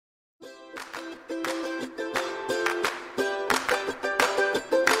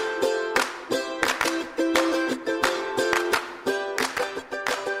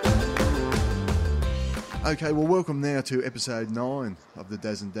Okay, well, welcome now to episode 9 of the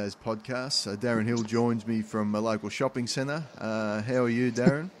Dazz and Dazz podcast. So Darren Hill joins me from a local shopping centre. How are you,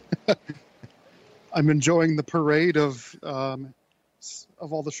 Darren? I'm enjoying the parade of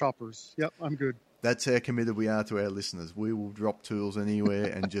all the shoppers. Yep, I'm good. That's how committed we are to our listeners. We will drop tools anywhere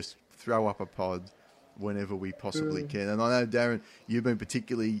and just throw up a pod whenever we possibly can. And I know, Darren, you've been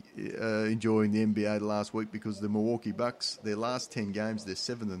particularly enjoying the NBA the last week because the Milwaukee Bucks, their last 10 games, they're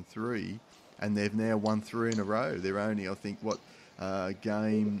 7-3. And they've now won 3 in a row. They're only, I think,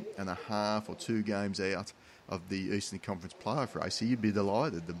 game and a half or 2 games out of the Eastern Conference playoff race. So you'd be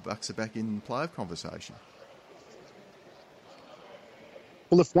delighted. The Bucks are back in playoff conversation.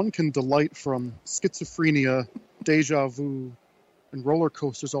 Well, if one can delight from schizophrenia, deja vu, and roller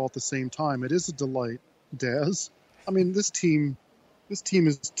coasters all at the same time, it is a delight, Daz. I mean, this team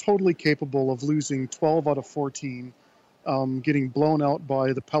is totally capable of losing 12 out of 14. Getting blown out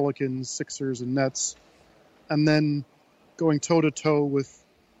by the Pelicans, Sixers, and Nets, and then going toe-to-toe with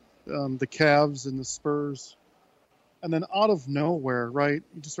the Cavs and the Spurs. And then out of nowhere, right,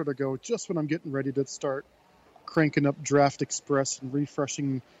 you just sort of go, just when I'm getting ready to start cranking up Draft Express and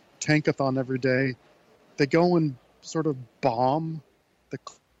refreshing Tankathon every day, they go and sort of bomb the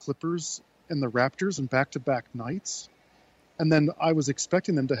Clippers and the Raptors in back-to-back nights. And then I was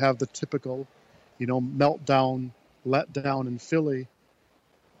expecting them to have the typical, meltdown, let down in Philly,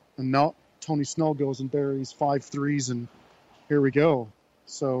 and now Tony Snell goes and buries 5 threes, and here we go.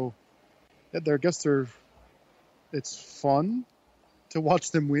 So I guess it's fun to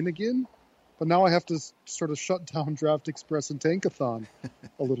watch them win again, but now I have to sort of shut down Draft Express and Tankathon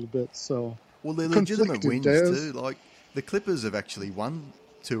a little bit. So well, they're legitimate wins too. Like the Clippers have actually won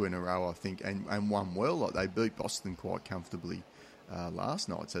 2 in a row, I think, and won well. Like they beat Boston quite comfortably last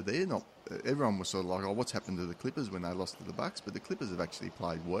night, so they're not. Everyone was sort of like, "Oh, what's happened to the Clippers when they lost to the Bucks?" But the Clippers have actually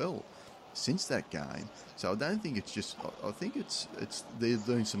played well since that game. So I don't think it's just. I think it's they're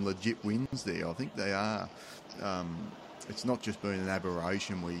doing some legit wins there. I think they are. It's not just been an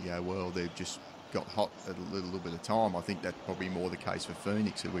aberration where you go, "Well, they've just got hot at a little bit of time." I think that's probably more the case for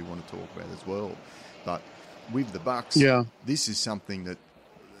Phoenix, who we want to talk about as well. But with the Bucks, this is something that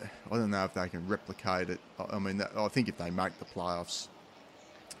I don't know if they can replicate it. I mean, I think if they make the playoffs,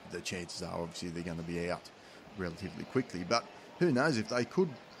 the chances are obviously they're going to be out relatively quickly. But who knows, if they could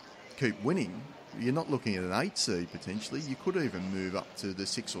keep winning, you're not looking at an 8 seed potentially. You could even move up to the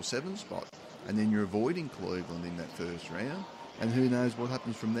 6 or 7 spot, and then you're avoiding Cleveland in that first round. And who knows what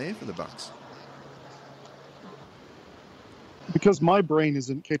happens from there for the Bucks. Because my brain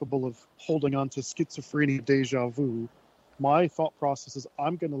isn't capable of holding on to schizophrenia deja vu, my thought process is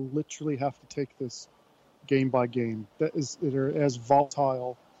I'm going to literally have to take this game by game. They're as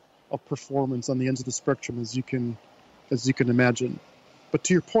volatile of performance on the ends of the spectrum as you can imagine. But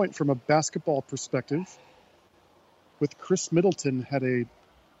to your point, from a basketball perspective, with Chris Middleton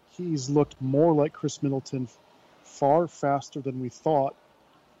he's looked more like Chris Middleton far faster than we thought.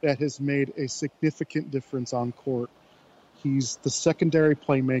 That has made a significant difference on court. He's the secondary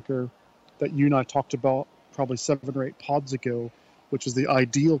playmaker that you and I talked about probably 7 or 8 pods ago, which is the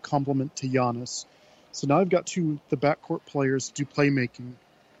ideal complement to Giannis. So now I've got the backcourt players do playmaking,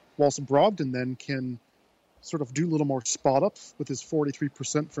 whilst Brogdon then can sort of do a little more spot up with his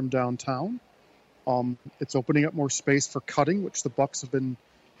 43% from downtown. It's opening up more space for cutting, which the Bucks have been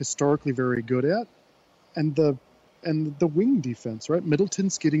historically very good at, and the wing defense, right?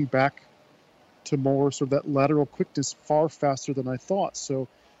 Middleton's getting back to more sort of that lateral quickness far faster than I thought. So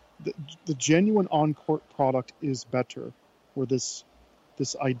the genuine on-court product is better, where this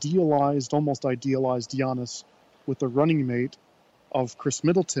almost idealized Giannis with the running mate of Chris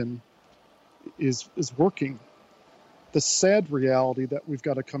Middleton is working. The sad reality that we've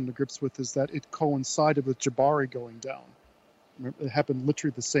got to come to grips with is that it coincided with Jabari going down. It happened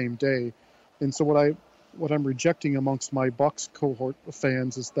literally the same day. And so what I'm rejecting amongst my Bucks cohort of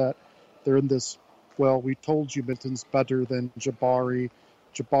fans is that they're in this, well, we told you Middleton's better than Jabari.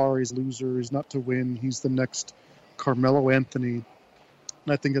 Jabari's loser. He's not to win. He's the next Carmelo Anthony.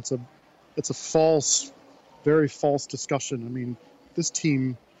 And I think it's a false, very false discussion. I mean, this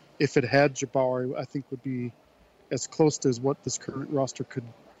team, if it had Jabari, I think would be as close to as what this current roster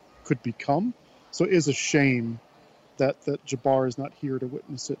could become. So it is a shame that Jabari is not here to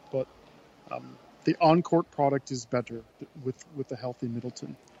witness it. But the on-court product is better with a healthy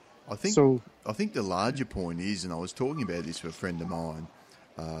Middleton. I think the larger point is, and I was talking about this with a friend of mine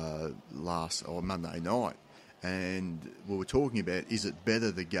Monday night, and we were talking about, is it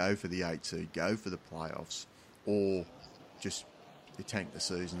better to go for the 8 seed, go for the playoffs, or just you tank the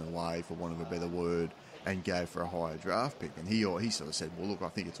season away, for want of a better word, and go for a higher draft pick? And he sort of said, well, look, I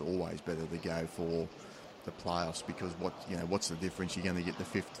think it's always better to go for the playoffs, because what's the difference? You're going to get the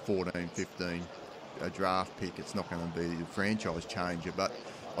 14, 15 draft pick. It's not going to be a franchise changer. But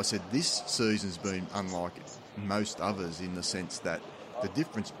I said this season's been unlike most others in the sense that the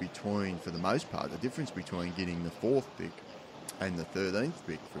difference between, for the most part, the difference between getting the 4th pick and the 13th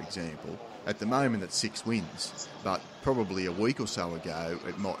pick, for example, at the moment it's 6 wins, but probably a week or so ago,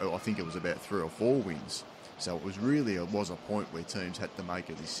 I think it was about 3 or 4 wins. So it was a point where teams had to make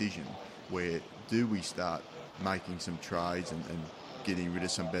a decision where do we start making some trades and getting rid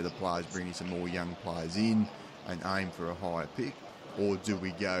of some better players, bringing some more young players in and aim for a higher pick, or do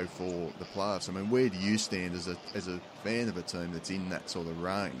we go for the playoffs? I mean, where do you stand as a fan of a team that's in that sort of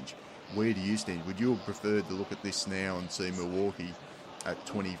range? Where do you stand? Would you have preferred to look at this now and see Milwaukee at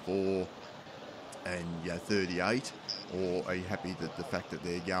 24 and 38, or are you happy that the fact that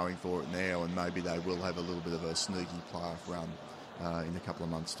they're going for it now and maybe they will have a little bit of a sneaky playoff run in a couple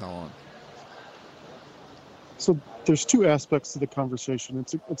of months' time? So there's 2 aspects to the conversation.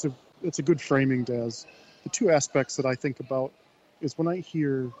 It's a good framing, Dazz. The 2 aspects that I think about is when I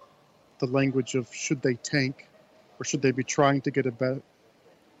hear the language of should they tank or should they be trying to get a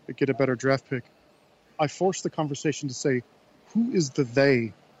better draft pick, I force the conversation to say, who is the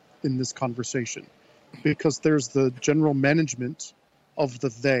they in this conversation? Because there's the general management of the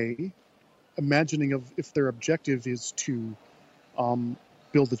they, imagining of if their objective is to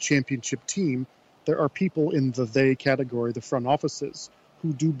build a championship team, there are people in the they category, the front offices,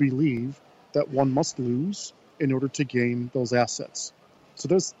 who do believe that one must lose in order to gain those assets. So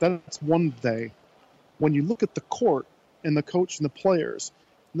that's one they. When you look at the court and the coach and the players,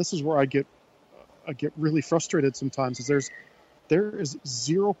 and this is where I get really frustrated sometimes, is there is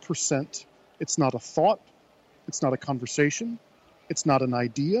 0%. It's not a thought. It's not a conversation. It's not an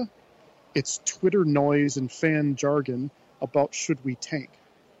idea. It's Twitter noise and fan jargon about should we tank.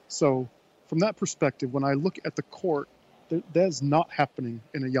 So from that perspective, when I look at the court, that is not happening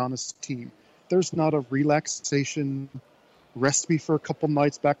in a Giannis team. There's not a relaxation, rest me for a couple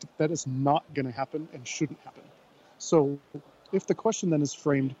nights back. That is not going to happen and shouldn't happen. So if the question then is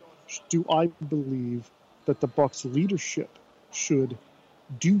framed, do I believe that the Bucks leadership should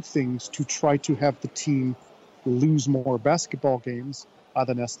do things to try to have the team lose more basketball games, I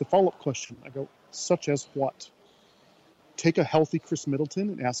then ask the follow-up question. I go, such as what? Take a healthy Chris Middleton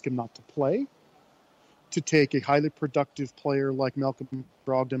and ask him not to play? To take a highly productive player like Malcolm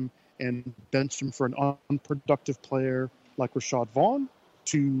Brogdon and bench him for an unproductive player like Rashad Vaughn?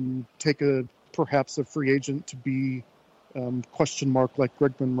 To take perhaps a free agent to be question mark like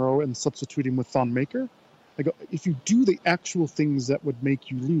Greg Monroe and substitute him with Thon Maker? I go, if you do the actual things that would make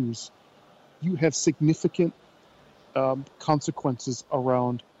you lose, you have significant consequences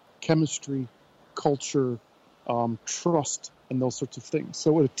around chemistry, culture, trust, and those sorts of things.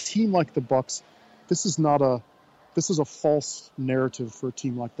 So with a team like the Bucks, this is a false narrative for a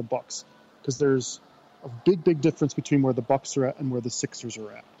team like the Bucks, because there's a big difference between where the Bucks are at and where the Sixers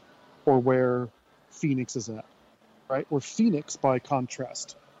are at, or where Phoenix is at, right? Where Phoenix, by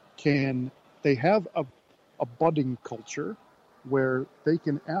contrast, they have a budding culture where they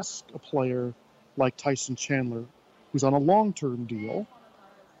can ask a player like Tyson Chandler, who's on a long-term deal,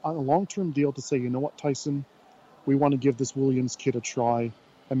 to say, you know what, Tyson, we want to give this Williams kid a try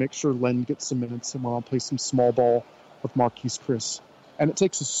and make sure Len gets some minutes and I'll play some small ball with Marquise Chris. And it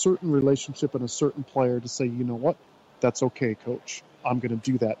takes a certain relationship and a certain player to say, you know what, that's okay, coach. I'm going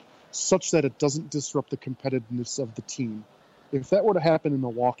to do that, such that it doesn't disrupt the competitiveness of the team. If that were to happen in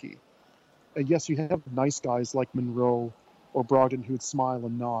Milwaukee, yes, you have nice guys like Monroe or Brogdon who would smile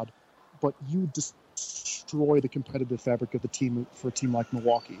and nod, but you destroy the competitive fabric of the team for a team like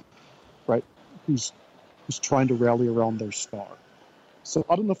Milwaukee, right? Who's trying to rally around their star. So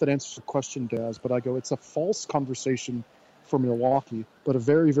I don't know if that answers the question, Dazz, but I go, it's a false conversation for Milwaukee, but a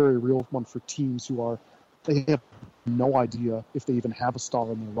very, very real one for teams they have no idea if they even have a star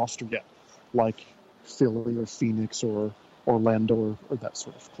on their roster yet, like Philly or Phoenix or Orlando or that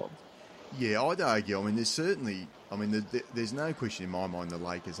sort of club. Yeah, I'd argue. I mean, there's no question in my mind the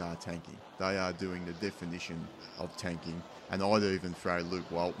Lakers are tanking. They are doing the definition of tanking, and I'd even throw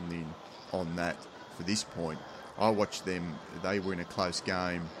Luke Walton in on that for this point. I watched them. They were in a close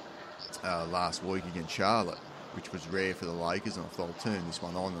game last week against Charlotte, which was rare for the Lakers, and I thought I'll turn this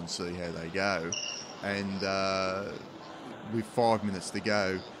one on and see how they go. And with 5 minutes to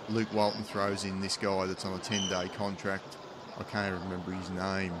go, Luke Walton throws in this guy that's on a 10-day contract. I can't remember his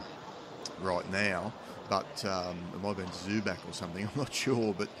name right now, but it might have been Zubac or something, I'm not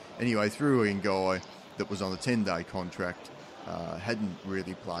sure. But anyway, threw in a guy that was on a 10-day contract, hadn't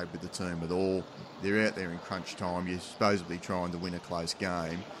really played with the team at all. They're out there in crunch time. You're supposedly trying to win a close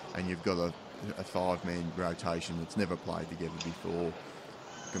game, and you've got a five-man rotation that's never played together before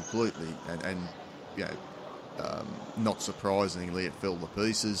completely. And you know, not surprisingly, it fell to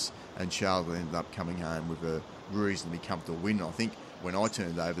pieces, and Charlotte ended up coming home with a reasonably comfortable win. I think when I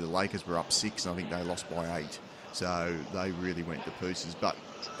turned over, the Lakers were up 6, and I think they lost by 8. So they really went to pieces. But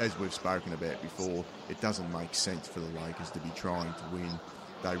as we've spoken about before, it doesn't make sense for the Lakers to be trying to win.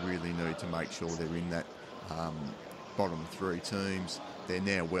 They really need to make sure they're in that bottom 3 teams. They're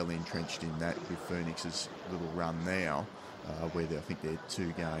now well entrenched in that with Phoenix's little run now, where I think they're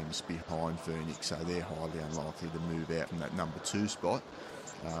 2 games behind Phoenix, so they're highly unlikely to move out from that number 2 spot,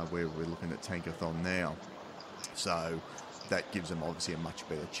 where we're looking at Tankathon now. So that gives them obviously a much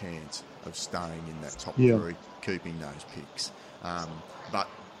better chance of staying in that top 3, keeping those picks. But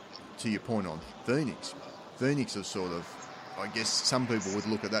to your point on Phoenix are sort of, I guess some people would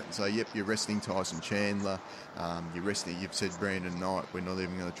look at that and say, yep, you're resting Tyson Chandler, you've said Brandon Knight, we're not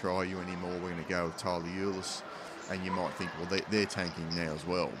even going to try you anymore, we're going to go with Tyler Ulis. And you might think, well, they're tanking now as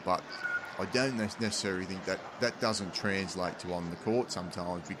well. But I don't necessarily think that doesn't translate to on the court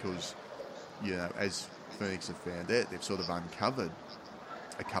sometimes, because, you know, as Phoenix have found out, they've sort of uncovered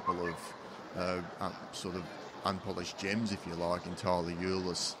a couple of sort of unpolished gems, if you like, in Tyler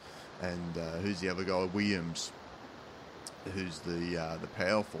Ulis and who's the other guy, Williams, who's the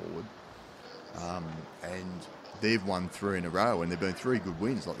power forward. And they've won 3 in a row, and they've been 3 good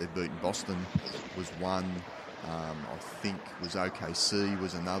wins. Like they've beaten Boston, was one. I think was OKC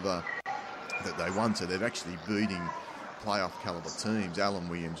was another that they won. So they're actually beating playoff caliber teams. Alan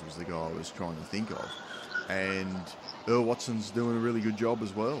Williams was the guy I was trying to think of. And Earl Watson's doing a really good job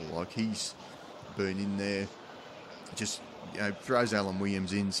as well. Like he's been in there, just, you know, throws Alan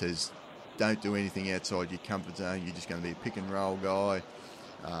Williams in, says, don't do anything outside your comfort zone. You're just going to be a pick and roll guy.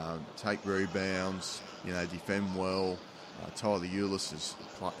 Take rebounds, you know, defend well. Tyler Ulis has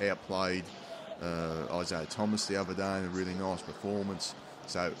outplayed Isaiah Thomas the other day in a really nice performance.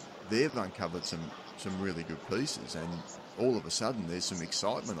 So they've uncovered some really good pieces, and all of a sudden there's some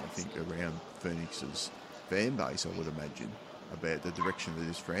excitement, I think, around Phoenix's fan base, I would imagine, about the direction of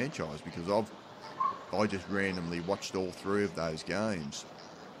this franchise, because I just randomly watched all 3 of those games,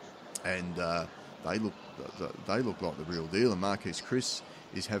 and they look like the real deal. And Marquise Chris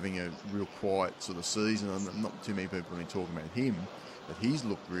is having a real quiet sort of season, and not too many people have been talking about him, but he's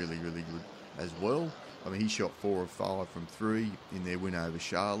looked really, really good as well. I mean, he shot 4 of 5 from 3 in their win over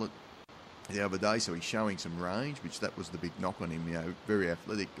Charlotte the other day, so he's showing some range, which that was the big knock on him. You know, very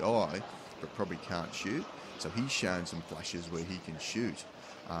athletic guy, but probably can't shoot. So he's shown some flashes where he can shoot,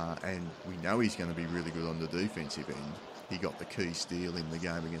 and we know he's going to be really good on the defensive end. He got the key steal in the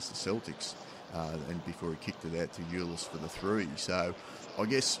game against the Celtics, and before he kicked it out to Ulis for the 3. So I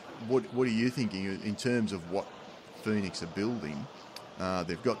guess what are you thinking in terms of what Phoenix are building?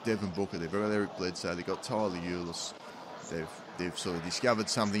 They've got Devin Booker, they've got Eric Bledsoe, they've got Tyler Ulis. They've sort of discovered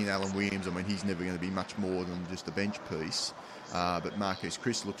something in Alan Williams. I mean, he's never going to be much more than just a bench piece. But Marquise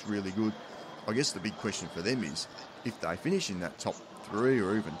Chris looks really good. I guess the big question for them is, if they finish in that top 3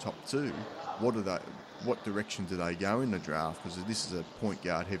 or even top 2, what direction do they go in the draft? Because this is a point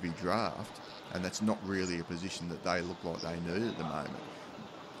guard heavy draft, and that's not really a position that they look like they need at the moment.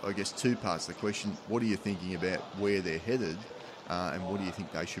 I guess 2 parts of the question: what are you thinking about where they're headed? And what do you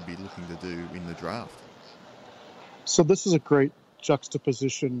think they should be looking to do in the draft? So this is a great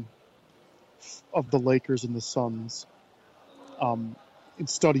juxtaposition of the Lakers and the Suns in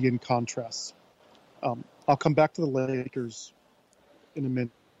study and contrast. I'll come back to the Lakers in a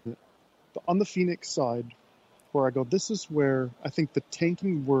minute. But on the Phoenix side, where I go, this is where I think the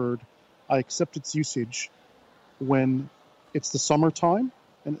tanking word, I accept its usage when it's the summertime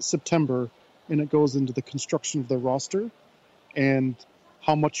and it's September and it goes into the construction of the roster and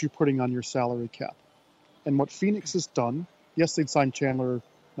how much you're putting on your salary cap. And what Phoenix has done, yes, they'd signed Chandler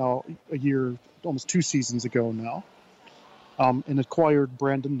now a year, almost 2 seasons ago now, and acquired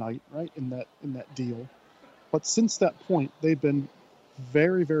Brandon Knight, right, in that deal. But since that point, they've been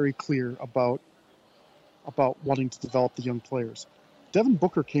very, very clear about wanting to develop the young players. Devin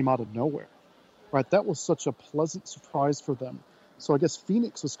Booker came out of nowhere, right? That was such a pleasant surprise for them. So I guess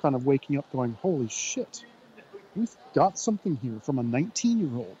Phoenix was kind of waking up going, holy shit, we've got something here from a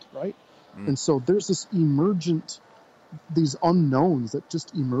 19-year-old, right? And so there's these unknowns that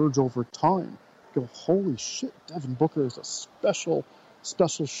just emerge over time. You go, holy shit, Devin Booker is a special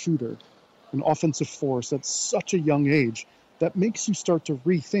shooter, an offensive force at such a young age. That makes you start to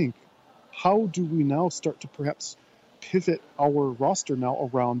rethink, how do we now start to perhaps pivot our roster now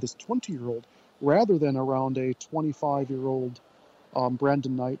around this 20-year-old rather than around a 25-year-old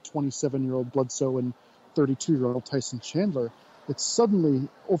Brandon Knight, 27-year-old Bledsoe, and 32-year-old Tyson Chandler? it's suddenly,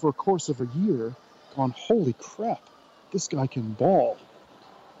 over a course of a year, gone, holy crap, this guy can ball.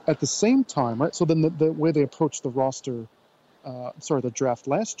 At the same time, right? So then the way they approached the roster, the draft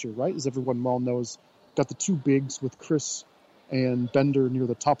last year, right, as everyone well knows, got the two bigs with Chris and Bender near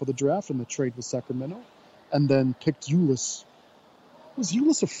the top of the draft in the trade with Sacramento, and then picked Ulis. Was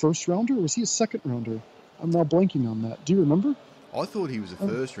Ulis a first rounder or was he a second rounder? I'm now blanking on that. Do you remember? I thought he was a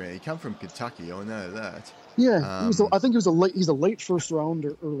first round. He come from Kentucky. I know that. Yeah, I think he's a late first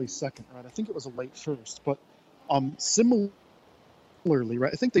rounder, early second, right? I think it was a late first, but similarly,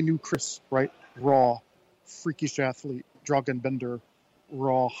 right? I think they knew Chris, right? Raw, freakish athlete, Dragan Bender,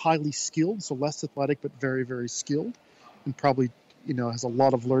 raw, highly skilled, so less athletic but very, very skilled, and probably has a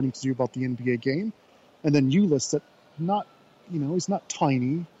lot of learning to do about the NBA game. And then Ulis, that not he's not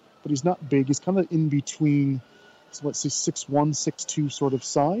tiny, but he's not big. He's kind of in between. So let's say 6'1", 6'2" sort of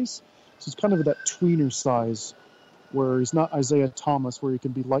size. So it's kind of that tweener size where he's not Isaiah Thomas, where he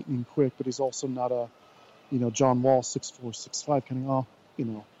can be lightning quick, but he's also not a, John Wall, 6'4", 6'5", kind of,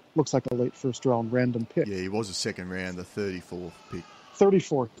 looks like a late first round random pick. Yeah, he was a second round, the 34th pick.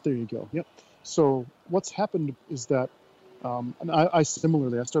 34th, there you go. Yep. So what's happened is that, and I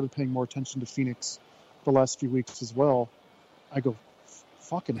similarly, I started paying more attention to Phoenix the last few weeks as well. I go,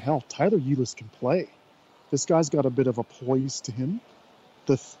 fucking hell, Tyler Ulis can play. This guy's got a bit of a poise to him.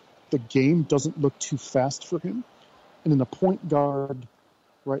 The game doesn't look too fast for him. And in a point guard,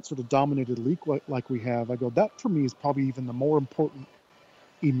 right, sort of dominated league like we have, I go, that for me is probably even the more important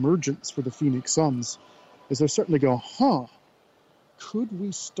emergence for the Phoenix Suns, is they're starting to go, could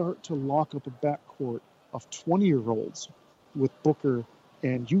we start to lock up a backcourt of 20-year-olds with Booker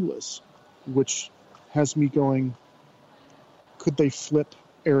and Ulis, which has me going, could they flip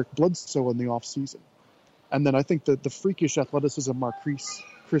Eric Bledsoe in the offseason? And then I think that the freakish athleticism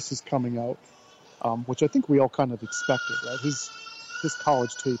Chris is coming out, which I think we all kind of expected, right? His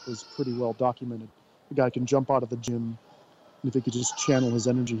college tape was pretty well documented. The guy can jump out of the gym, and if he could just channel his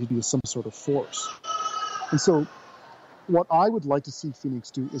energy, he'd be some sort of force. And so what I would like to see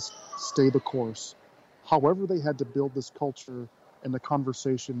Phoenix do is stay the course. However they had to build this culture and the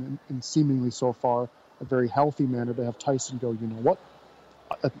conversation in seemingly so far a very healthy manner to have Tyson go, you know what?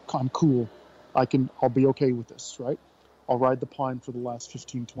 I'm cool. I'll be okay with this, right? I'll ride the pine for the last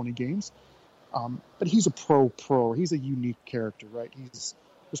 15, 20 games. But he's a pro. He's a unique character, right?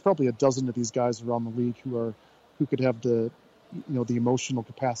 There's probably a dozen of these guys around the league who could have the emotional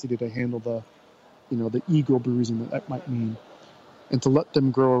capacity to handle the ego bruising that might mean. And to let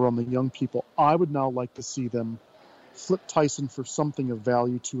them grow around the young people, I would now like to see them flip Tyson for something of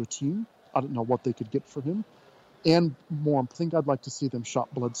value to a team. I don't know what they could get for him. And more, I think I'd like to see them shop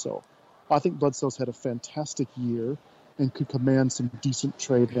Bledsoe. I think Bledsoe's had a fantastic year and could command some decent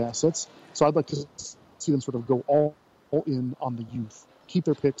trade assets. So I'd like to see them sort of go all in on the youth. Keep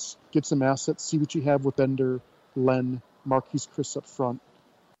their picks, get some assets, see what you have with Bender, Len, Marquise Chris up front.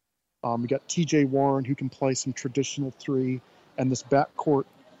 We got TJ Warren, who can play some traditional three, and this backcourt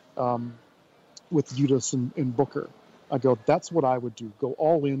with Ulis and Booker. I go, that's what I would do. Go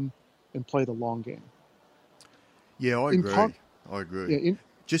all in and play the long game. Yeah, I agree. I agree. Yeah,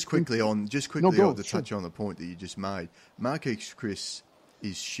 Just quickly, touch on the point that you just made. Marquise Chris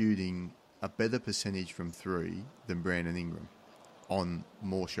is shooting a better percentage from three than Brandon Ingram on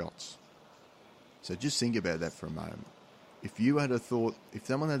more shots. So just think about that for a moment. If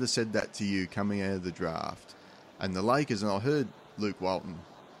someone had said that to you coming out of the draft, and the Lakers, and I heard Luke Walton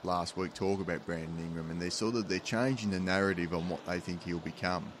last week talk about Brandon Ingram, and they're changing the narrative on what they think he'll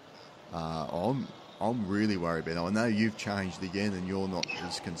become. I'm really worried about him. I know you've changed again and you're not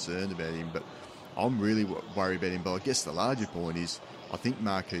as concerned about him, but I'm really worried about him. But I guess the larger point is I think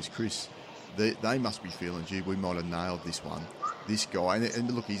Marquise Chris, they must be feeling, gee, we might have nailed this one. This guy,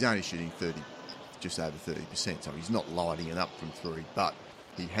 and look, he's only shooting just over 30%, so he's not lighting it up from three, but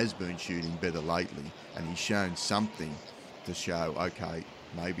he has been shooting better lately, and he's shown something to show, okay,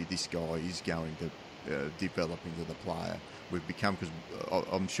 maybe this guy is going to develop into the player we've become, because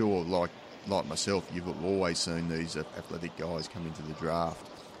I'm sure, like myself, you've always seen these athletic guys come into the draft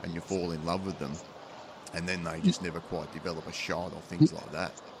and you fall in love with them, and then they just never quite develop a shot or things like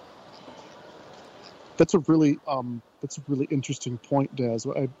that. That's a really interesting point, Dazz.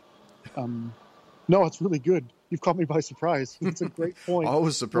 No, it's really good. You've caught me by surprise. It's a great point. I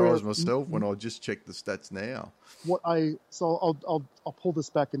was surprised myself when I just checked the stats now. I'll pull this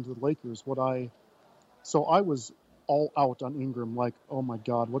back into the Lakers. I was all out on Ingram, like, oh my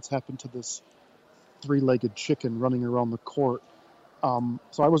God, what's happened to this three-legged chicken running around the court?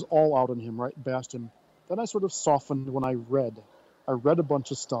 So I was all out on him, right? Bashed him. Then I sort of softened when I read a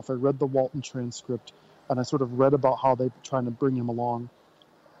bunch of stuff. I read the Walton transcript. and I sort of read about how they're trying to bring him along.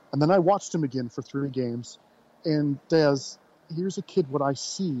 And then I watched him again for 3 games. And Dazz, here's a kid, what I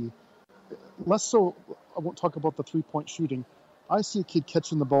see, less so, I won't talk about the 3-point shooting. I see a kid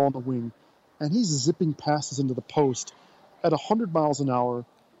catching the ball on the wing, and he's zipping passes into the post at 100 miles an hour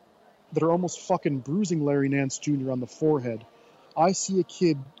that are almost fucking bruising Larry Nance Jr. on the forehead. I see a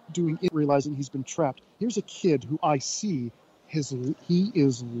kid doing it, realizing he's been trapped. Here's a kid who I see, he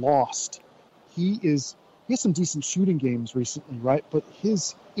is lost. He has some decent shooting games recently, right? But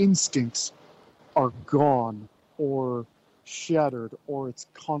his instincts are gone or shattered, or it's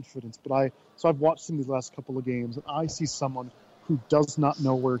confidence. So I've watched him these last couple of games, and I see someone who does not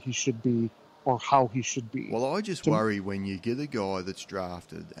know where he should be or how he should be. Well, I just worry when you get a guy that's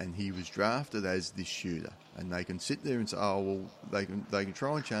drafted, and he was drafted as this shooter, and they can sit there and say, oh, well, they can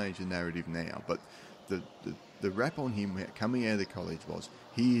try and change the narrative now, but the rap on him coming out of college was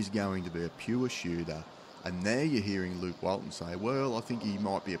he is going to be a pure shooter. And now you're hearing Luke Walton say, well, I think he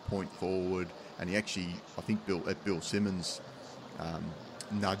might be a point forward. And he actually, I think Bill Simmons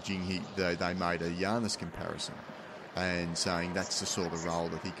nudging, they made a Giannis comparison and saying that's the sort of role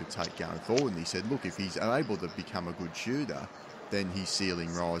that he could take going forward. And he said, look, if he's able to become a good shooter, then his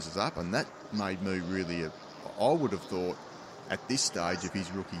ceiling rises up. And that made me really, I would have thought at this stage of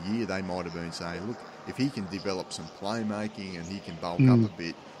his rookie year, they might have been saying, look, if he can develop some playmaking and he can bulk up a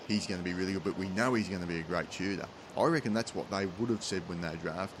bit, he's going to be really good, but we know he's going to be a great shooter. I reckon that's what they would have said when they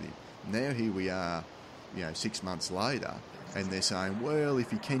drafted him. Now here we are, 6 months later, and they're saying, well,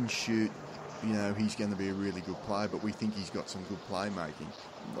 if he can shoot, he's going to be a really good player, but we think he's got some good playmaking.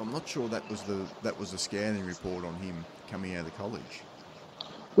 I'm not sure that was the scouting report on him coming out of college.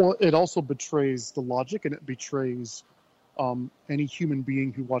 Well, it also betrays the logic, and it betrays any human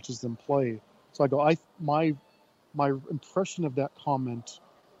being who watches them play. So I go, my impression of that comment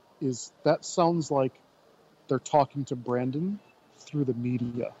is that sounds like they're talking to Brandon through the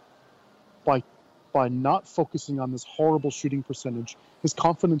media. By not focusing on this horrible shooting percentage, his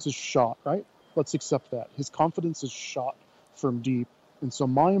confidence is shot, right? Let's accept that. His confidence is shot from deep. And so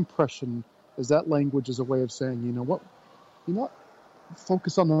my impression is that language is a way of saying, you know what?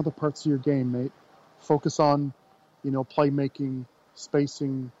 Focus on the other parts of your game, mate. Focus on, playmaking,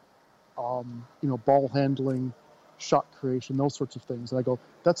 spacing, ball handling, shot creation, those sorts of things. And I go,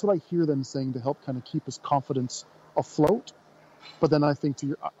 that's what I hear them saying to help kind of keep his confidence afloat. But then I think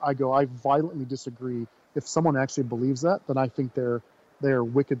I violently disagree. If someone actually believes that, then I think they're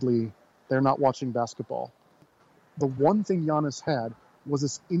not watching basketball. The one thing Giannis had was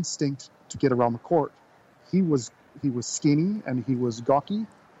this instinct to get around the court. He was skinny and he was gawky,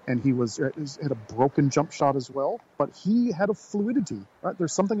 and he had a broken jump shot as well, but he had a fluidity, right?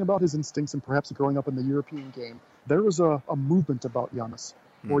 There's something about his instincts, and perhaps growing up in the European game, there was a movement about Giannis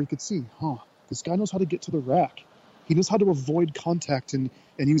where you could see, this guy knows how to get to the rack. He knows how to avoid contact and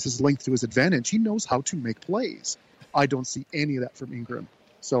use his length to his advantage. He knows how to make plays. I don't see any of that from Ingram.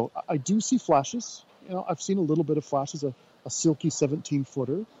 So I do see flashes. I've seen a little bit of flashes, a silky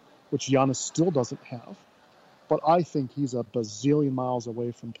 17-footer, which Giannis still doesn't have. But I think he's a bazillion miles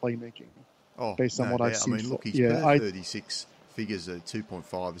away from playmaking, based on what I've seen. I mean, look, he's per 36 figures at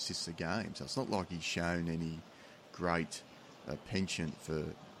 2.5 assists a game, so it's not like he's shown any great penchant for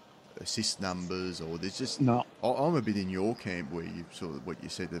assist numbers, or there's just... No. I'm a bit in your camp where you sort of what you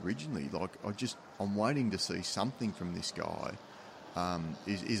said originally. Like, I'm waiting to see something from this guy.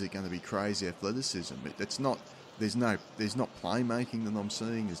 Is it going to be crazy athleticism? It's not... There's not playmaking that I'm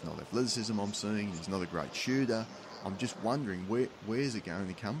seeing. There's not athleticism I'm seeing. He's not a great shooter. I'm just wondering where's it going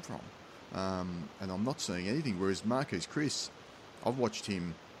to come from? And I'm not seeing anything. Whereas Marcus Chris, I've watched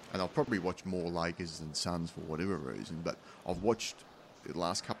him, and I've probably watched more Lakers than Suns for whatever reason, but I've watched the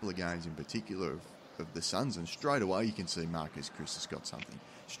last couple of games in particular of the Suns, and straight away you can see Marcus Chris has got something.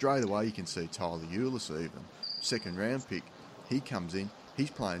 Straight away you can see Tyler Ulis even. Second round pick, he comes in,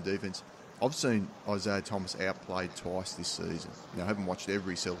 he's playing defence. I've seen Isaiah Thomas outplayed twice this season. Now, I haven't watched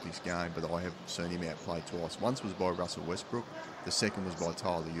every Celtics game, but I have seen him outplayed twice. Once was by Russell Westbrook, the second was by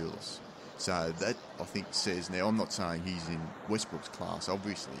Tyler Ulis. So that, I think, says... Now, I'm not saying he's in Westbrook's class,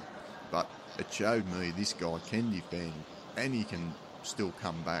 obviously, but it showed me this guy can defend and he can still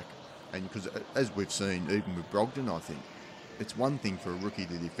come back. And because, as we've seen, even with Brogdon, I think, it's one thing for a rookie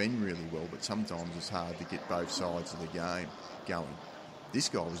to defend really well, but sometimes it's hard to get both sides of the game going. This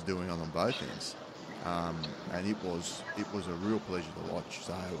guy was doing it on both ends, and it was a real pleasure to watch.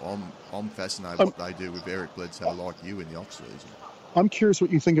 So I'm fascinated what they do with Eric Bledsoe, like you, in the off season. I'm curious what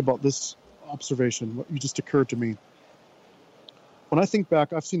you think about this observation. What just occurred to me. When I think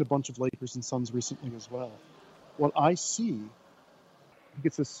back, I've seen a bunch of Lakers and Suns recently as well. What I see, he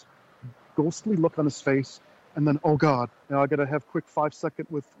gets this ghostly look on his face, and then, oh God, now I got to have quick 5 second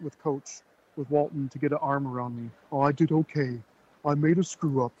with Coach, with Walton to get an arm around me. Oh, I did okay. I made a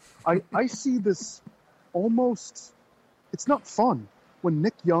screw up. I see this almost, it's not fun. When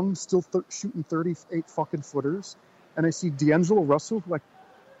Nick Young's still shooting 38 fucking footers, and I see D'Angelo Russell, like,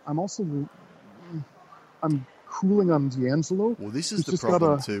 I'm cooling on D'Angelo. Well, this is the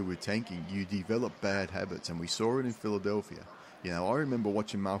problem too with tanking. You develop bad habits, and we saw it in Philadelphia. You know, I remember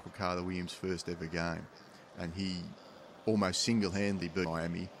watching Michael Carter-Williams' first ever game, and he almost single-handedly beat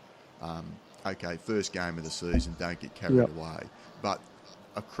Miami. Okay, first game of the season, don't get carried away. But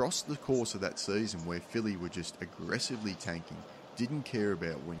across the course of that season, where Philly were just aggressively tanking, didn't care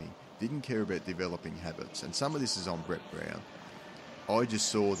about winning, didn't care about developing habits, and some of this is on Brett Brown, I just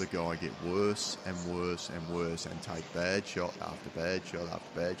saw the guy get worse and worse and worse and take bad shot after bad shot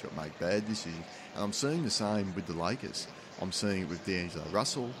after bad shot, make bad decisions. And I'm seeing the same with the Lakers. I'm seeing it with D'Angelo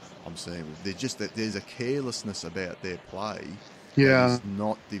Russell. I'm seeing it with, there's a carelessness about their play that is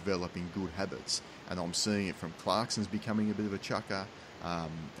not developing good habits. And I'm seeing it from Clarkson's becoming a bit of a chucker.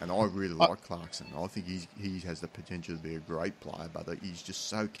 And I really like Clarkson. I think he has the potential to be a great player, but he's just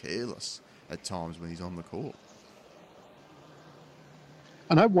so careless at times when he's on the court.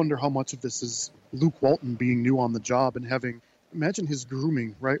 And I wonder how much of this is Luke Walton being new on the job and imagine his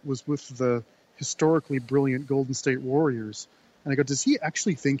grooming, right, was with the historically brilliant Golden State Warriors. And I go, does he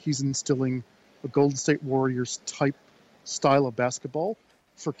actually think he's instilling a Golden State Warriors type style of basketball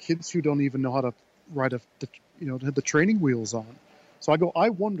for kids who don't even know how to ride have the training wheels on? So I go, I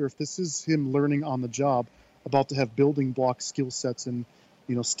wonder if this is him learning on the job, about to have building block skill sets and,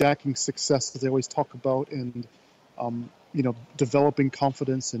 stacking success that they always talk about, and, developing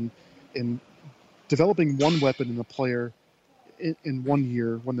confidence and developing one weapon in a player in 1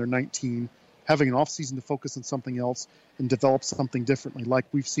 year when they're 19, having an off season to focus on something else and develop something differently, like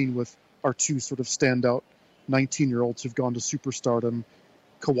we've seen with our two sort of standout 19-year-olds who've gone to superstardom,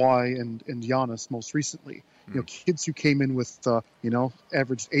 Kawhi and Giannis most recently. Kids who came in with,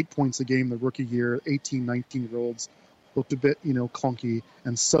 averaged 8 points a game the rookie year, 18, 19-year-olds, looked a bit, clunky,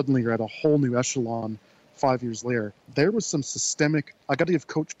 and suddenly are at a whole new echelon 5 years later. There was some systemic, I got to give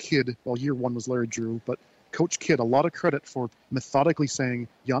Coach Kidd, well, year one was Larry Drew, but Coach Kidd a lot of credit for methodically saying,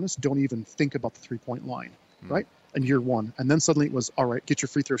 Giannis, don't even think about the three-point line, right? In year one. And then suddenly it was, all right, get your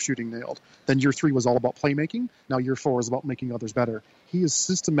free throw shooting nailed. Then year three was all about playmaking. Now year four is about making others better. He has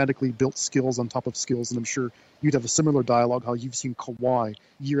systematically built skills on top of skills, and I'm sure you'd have a similar dialogue how you've seen Kawhi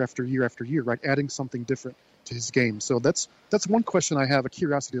year after year after year, right, adding something different to his game. So that's one question I have, a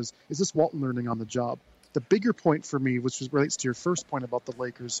curiosity is this Walton learning on the job? The bigger point for me, which relates to your first point about the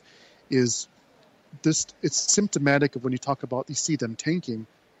Lakers, is this. It's symptomatic of when you talk about, you see them tanking,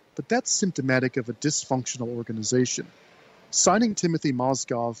 but that's symptomatic of a dysfunctional organization. Signing Timothy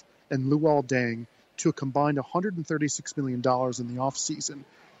Mozgov and Luol Deng to a combined $136 million in the offseason,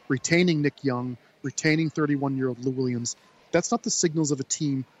 retaining Nick Young, retaining 31-year-old Lou Williams, that's not the signals of a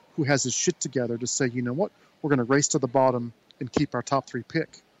team who has his shit together to say, you know what, we're going to race to the bottom and keep our top three pick.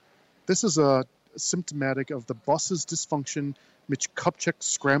 This is a symptomatic of the bus's dysfunction, Mitch Kupchak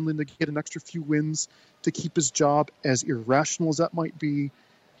scrambling to get an extra few wins to keep his job, as irrational as that might be.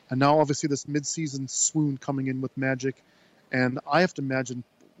 And now, obviously, this midseason swoon coming in with Magic. And I have to imagine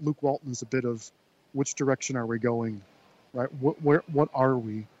Luke Walton's a bit of, which direction are we going, right? What are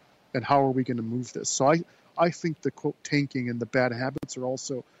we, and how are we going to move this? So I think the, quote, tanking and the bad habits are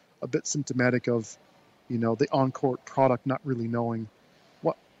also a bit symptomatic of, the on-court product not really knowing,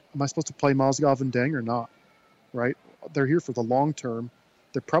 what, am I supposed to play Mozgov and Deng or not, right? They're here for the long term.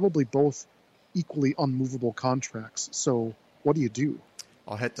 They're probably both equally unmovable contracts. So what do you do?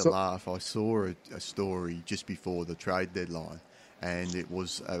 I had to laugh. I saw a story just before the trade deadline, and it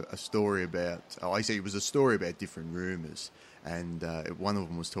was a story about, it was a story about different rumours, and one of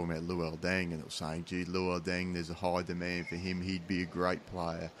them was talking about Luol Deng, and it was saying, gee, Luol Deng, there's a high demand for him. He'd be a great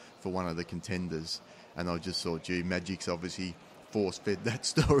player for one of the contenders. And I just thought, gee, Magic's obviously force-fed that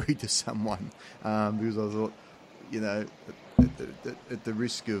story to someone, because I thought, at the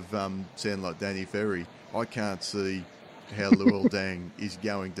risk of sounding like Danny Ferry, I can't see how Luol Deng is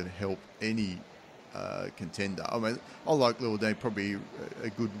going to help any contender. I mean, I like Luol Deng, probably a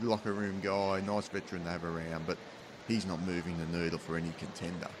good locker room guy, nice veteran to have around, but he's not moving the needle for any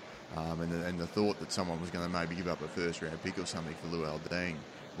contender. And the thought that someone was going to maybe give up a first-round pick or something for Luol Deng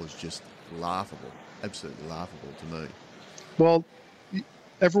was just laughable, absolutely laughable to me. Well,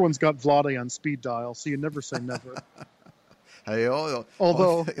 everyone's got Vlade on speed dial, so you never say never. Hey,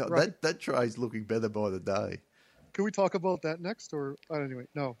 although right? that trade's looking better by the day. Can we talk about that next, or anyway?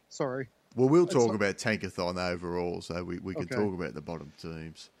 No, sorry. Well, we'll talk about Tankathon overall, so we can Okay. talk about the bottom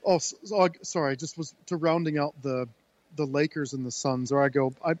teams. Oh, sorry. Just was to rounding out the Lakers and the Suns, or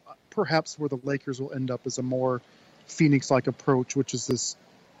perhaps where the Lakers will end up is a more Phoenix-like approach, which is this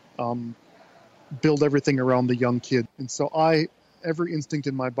build everything around the young kid. And so every instinct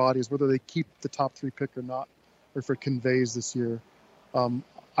in my body is whether they keep the top 3 pick or not, or if it conveys this year.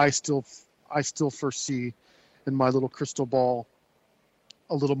 I still foresee in my little crystal ball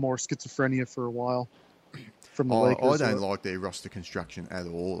a little more schizophrenia for a while from the Lakers. I don't like their roster construction at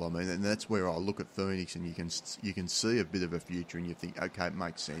all. I mean, and that's where I look at Phoenix, and you can see a bit of a future, and you think, okay, it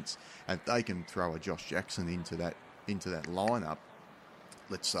makes sense. And if they can throw a Josh Jackson into that lineup,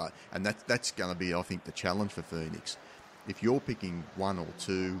 let's say, and that's going to be, I think, the challenge for Phoenix. If you're picking 1 or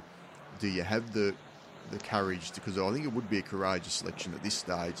 2, do you have the courage? Because I think it would be a courageous selection at this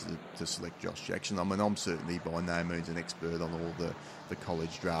stage to select Josh Jackson. I mean, I'm certainly by no means an expert on all the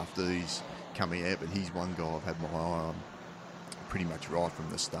college draftees coming out, but he's one guy I've had my eye on pretty much right from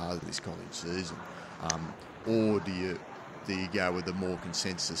the start of this college season. Or do you go with the more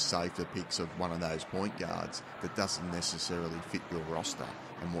consensus safer picks of one of those point guards that doesn't necessarily fit your roster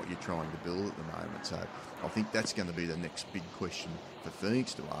and what you're trying to build at the moment? So I think that's going to be the next big question for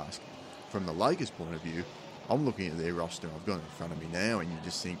Phoenix to ask. From the Lakers' point of view, I'm looking at their roster. I've got it in front of me now, and you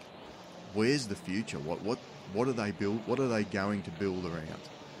just think, where's the future? What do they build? What are they going to build around?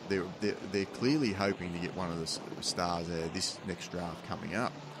 They're clearly hoping to get one of the stars out of this next draft coming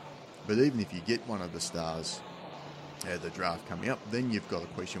up. But even if you get one of the stars out of the draft coming up, then you've got a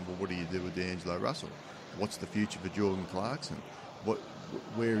question, well, what do you do with D'Angelo Russell? What's the future for Jordan Clarkson?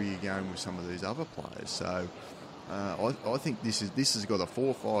 Where are you going with some of these other players? So I think this has got a 4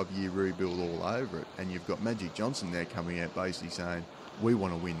 or 5 year rebuild all over it, and you've got Magic Johnson there coming out basically saying, we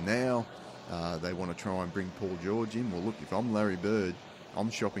want to win now. They want to try and bring Paul George in. Well, look, if I'm Larry Bird, I'm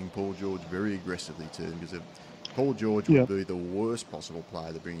shopping Paul George very aggressively too, because Paul George would be the worst possible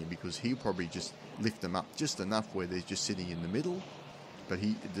player to bring in, because he'll probably just lift them up just enough where they're just sitting in the middle. But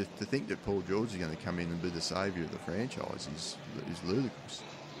to think that Paul George is going to come in and be the saviour of the franchise is ludicrous.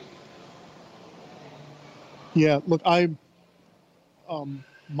 Yeah, look,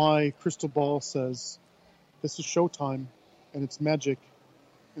 my crystal ball says this is showtime, and it's magic,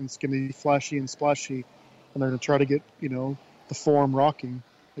 and it's going to be flashy and splashy, and they're going to try to get the form rocking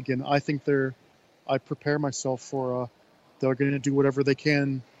again. I think I prepare myself for they're going to do whatever they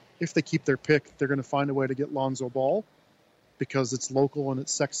can. If they keep their pick, they're going to find a way to get Lonzo Ball, because it's local and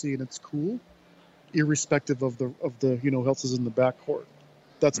it's sexy and it's cool, irrespective of the who else is in the backcourt.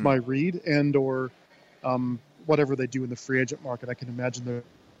 That's my read, and or whatever they do in the free agent market, I can imagine they're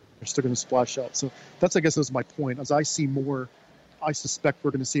still going to splash out. So that's, I guess, was my point. As I see more, I suspect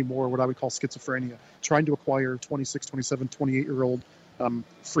we're going to see more what I would call schizophrenia, trying to acquire 26, 27, 28-year-old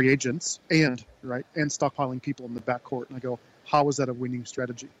free agents and stockpiling people in the backcourt. And I go, how is that a winning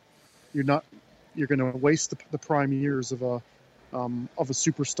strategy? You're going to waste the prime years of a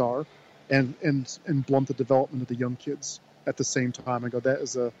superstar and blunt the development of the young kids at the same time. I go,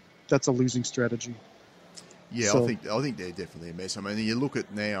 that's a losing strategy. Yeah, so, I think they're definitely a mess. I mean, you look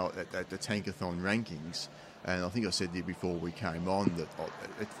at now at the Tankathon rankings, and I think I said there before we came on that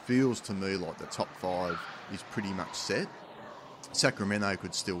it feels to me like the top 5 is pretty much set. Sacramento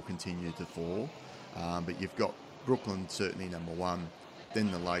could still continue to fall, but you've got Brooklyn certainly number 1, then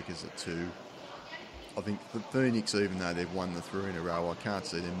the Lakers at 2. I think the Phoenix, even though they've won the 3 in a row, I can't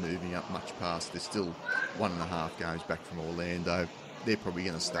see them moving up much past. They're still 1.5 games back from Orlando. They're probably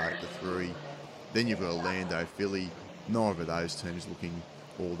going to stay at the 3. Then you've got Orlando, Philly. Neither of those teams looking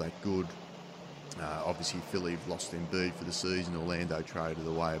all that good. Obviously, Philly have lost Embiid for the season. Orlando traded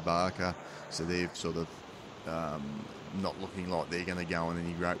away Barker, so they've sort of not looking like they're going to go on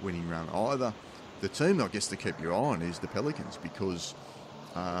any great winning run either. The team, I guess, to keep your eye on is the Pelicans, because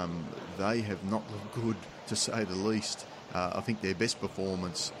they have not looked good, to say the least. I think their best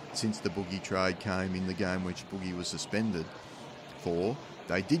performance since the Boogie trade came in the game which Boogie was suspended for.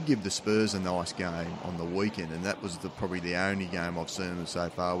 They did give the Spurs a nice game on the weekend, and that was probably the only game I've seen them so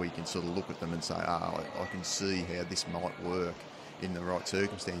far where you can sort of look at them and say, I can see how this might work in the right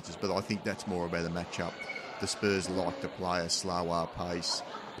circumstances. But I think that's more about a matchup. The Spurs like to play a slower pace,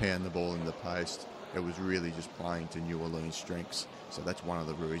 pound the ball in the post. It was really just playing to New Orleans' strengths. So that's one of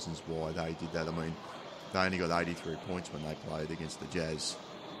the reasons why they did that. I mean, they only got 83 points when they played against the Jazz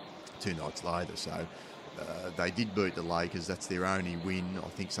 2 nights later. So they did beat the Lakers. That's their only win, I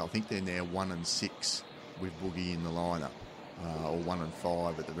think. So I think they're now 1-6 with Boogie in the lineup, or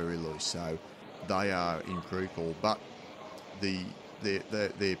 1-5 at the very least. So they are in pre-call. But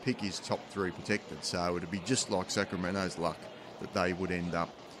their pick is top 3 protected. So it'd be just like Sacramento's luck that they would end up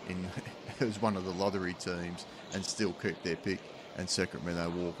in as one of the lottery teams and still keep their pick, and Sacramento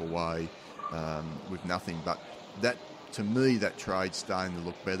walk away with nothing. But that, to me, that trade's starting to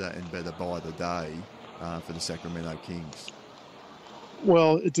look better and better by the day for the Sacramento Kings.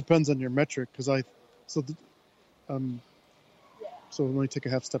 Well, it depends on your metric, because so let me take a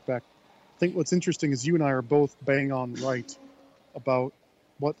half step back. I think what's interesting is you and I are both bang on right about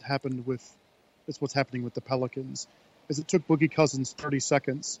what's happening with the Pelicans. Is it took Boogie Cousins 30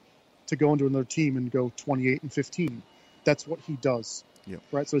 seconds to go into another team and go 28 and 15. That's what he does. Yep.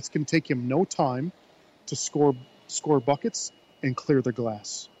 Right. So it's going to take him no time to score buckets and clear the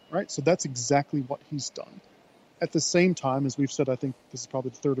glass. Right. So that's exactly what he's done. At the same time, as we've said, I think this is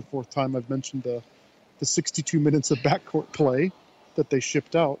probably the third or fourth time I've mentioned the 62 minutes of backcourt play that they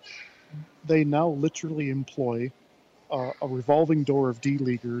shipped out. They now literally employ a revolving door of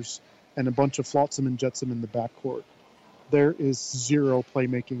D-leaguers and a bunch of flotsam and jetsam in the backcourt. There is zero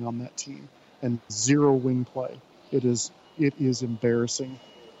playmaking on that team and zero wing play. It is embarrassing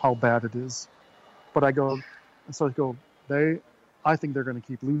how bad it is. But I think they're going to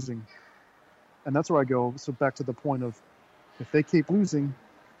keep losing. And that's where I go. So back to the point of, if they keep losing,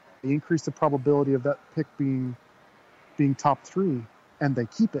 they increase the probability of that pick being top 3, and they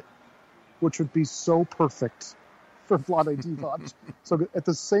keep it, which would be so perfect for Vlade Divac. So at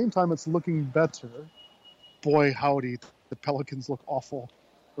the same time it's looking better, boy howdy, the Pelicans look awful,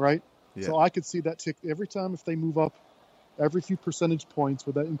 right? Yeah. So I could see that tick every time if they move up every few percentage points,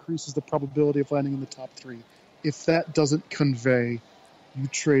 where that increases the probability of landing in the top 3. If that doesn't convey, you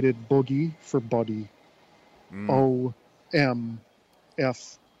traded Boogie for Buddy. OMFG.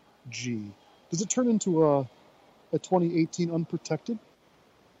 Does it turn into a 2018 unprotected?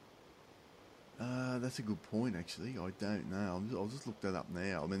 That's a good point, actually. I don't know. I'll just look that up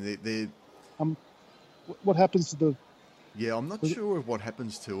now. I mean, they're what happens to the... Yeah, I'm not sure of what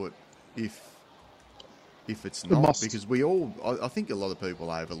happens to it if it's not, because I think a lot of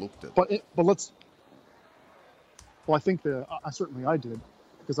people overlooked it. But let's... Well, I think certainly I did,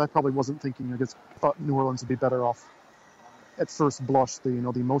 because I probably wasn't thinking. I guess thought New Orleans would be better off at first blush. The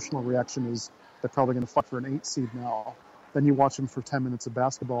emotional reaction is they're probably going to fight for an 8 seed now. Then you watch them for 10 minutes of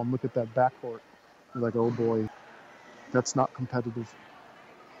basketball and look at that backcourt. You're like, oh boy, that's not competitive.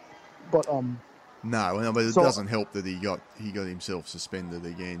 But no, but it doesn't help that he got himself suspended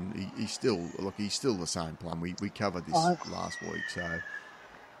again. He's still the same plum. We covered this last week, so.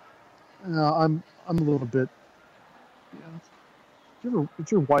 I'm a little bit. Yeah.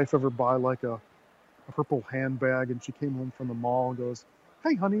 Did your wife ever buy like a purple handbag, and she came home from the mall and goes,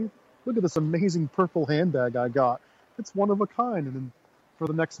 "Hey, honey, look at this amazing purple handbag I got. It's one of a kind." And then for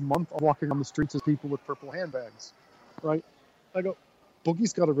the next month, I'm walking on the streets with people with purple handbags, right? I go,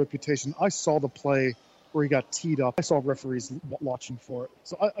 Boogie's got a reputation. I saw the play where he got teed up. I saw referees watching for it.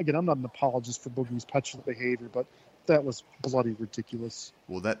 So, I'm not an apologist for Boogie's petulant behavior, but that was bloody ridiculous.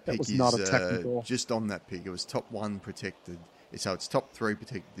 Well, that pick is not a technical. Just on that pick, it was top 1 protected. So it's top 3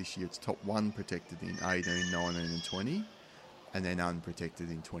 protected this year. It's top 1 protected in 18, 19, and 20, and then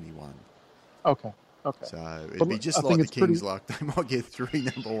unprotected in 21. Okay. So it'd be just like the Kings, like they might get 3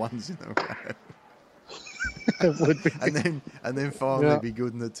 number 1s in a row. It would be. and then finally be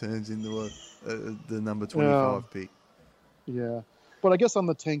good, and it turns into the number 25 pick. Yeah. But I guess on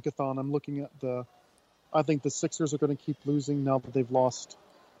the tankathon, I'm looking at I think the Sixers are going to keep losing now that they've lost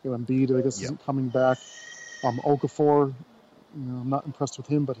Embiid. I guess isn't coming back. Okafor, I'm not impressed with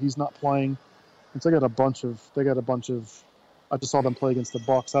him, but he's not playing. And so they got a bunch of. I just saw them play against the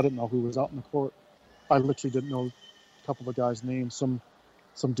Bucks. I didn't know who was out in the court. I literally didn't know a couple of guys' names. Some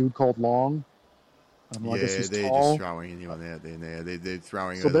dude called Long. I guess he's they're tall. just throwing anyone out there now. They're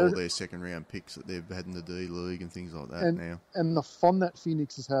throwing out all their second-round picks that they've had in the D-League and things like that now. And the fun that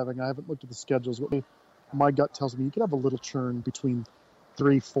Phoenix is having, I haven't looked at the schedules. My gut tells me you could have a little churn between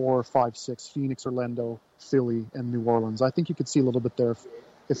 3, 4, 5, 6, Phoenix, Orlando, Philly, and New Orleans. I think you could see a little bit there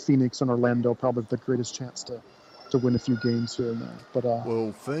if Phoenix and Orlando probably have the greatest chance to win a few games here and there. But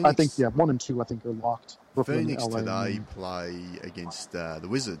Phoenix, I think 1 and 2 I think are locked. Brooklyn, Phoenix LA, today play against the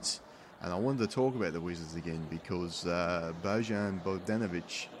Wizards, and I wanted to talk about the Wizards again because Bojan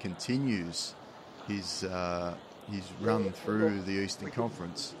Bogdanovic continues his run through the Eastern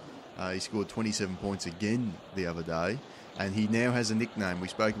Conference. He scored 27 points again the other day, and he now has a nickname. We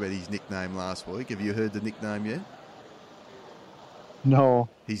spoke about his nickname last week. Have you heard the nickname yet? No.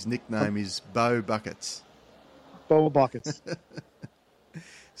 His nickname is Bo Buckets. Bo Buckets.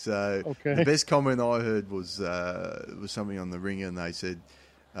 So the best comment I heard was something on the Ringer, and they said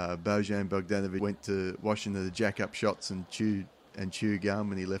Bojan Bogdanovic went to Washington to jack up shots and chew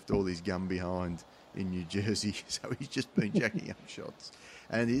gum, and he left all his gum behind in New Jersey, so he's just been jacking up shots.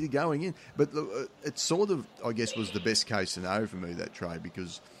 And he's going in. But it sort of, I guess, was the best case scenario for me, that trade,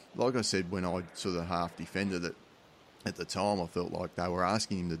 because, like I said, when I sort of half defended it, at the time I felt like they were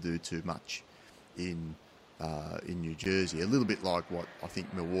asking him to do too much in New Jersey. A little bit like what I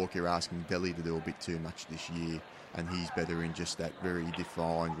think Milwaukee are asking Delhi to do a bit too much this year, and he's better in just that very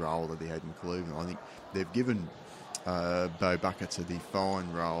defined role that he had in Cleveland. I think they've given Bo Buckets a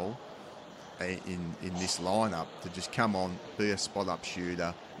defined role in this lineup to just come on, be a spot-up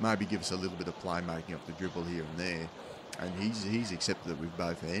shooter, maybe give us a little bit of playmaking off the dribble here and there. And he's accepted it with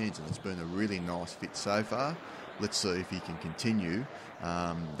both hands, and it's been a really nice fit so far. Let's see if he can continue.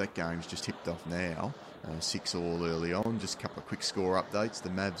 That game's just tipped off now. 6-all early on. Just a couple of quick score updates. The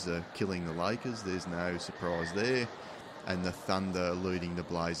Mavs are killing the Lakers. There's no surprise there. And the Thunder leading the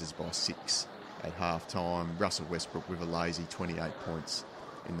Blazers by 6 at half-time. Russell Westbrook with a lazy 28 points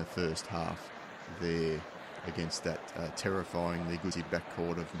in the first half there against that terrifyingly good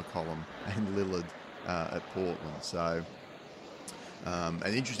backcourt of McCollum and Lillard at Portland. So, and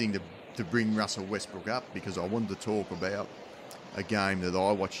interesting to bring Russell Westbrook up, because I wanted to talk about a game that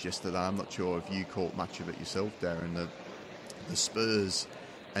I watched yesterday. I'm not sure if you caught much of it yourself, Darren, the Spurs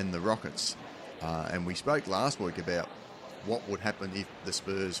and the Rockets. And we spoke last week about what would happen if the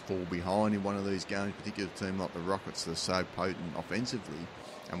Spurs fall behind in one of these games, particularly a team like the Rockets that are so potent offensively.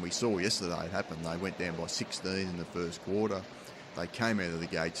 And we saw yesterday it happen. They went down by 16 in the first quarter. They came out of the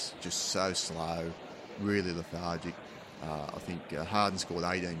gates just so slow, really lethargic. I think Harden scored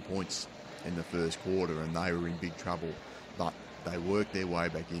 18 points in the first quarter, and they were in big trouble. But they worked their way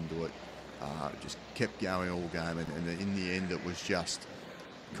back into it, just kept going all game, and in the end it was just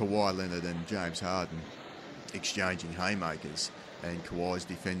Kawhi Leonard and James Harden exchanging haymakers, and Kawhi's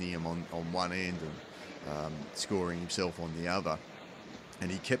defending him on one end and scoring himself on the other. And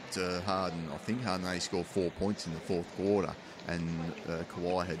he kept Harden. I think Harden only scored 4 points in the fourth quarter, and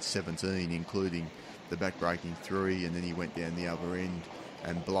Kawhi had 17, including the back-breaking three, and then he went down the other end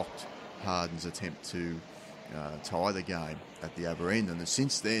and blocked Harden's attempt to tie the game at the other end. And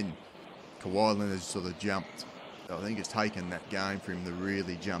since then, Kawhi Leonard sort of jumped. I think it's taken that game for him to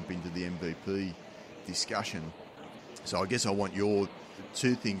really jump into the MVP discussion. So I guess I want your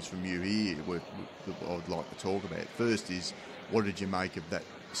two things from you here that I would like to talk about. First is, what did you make of that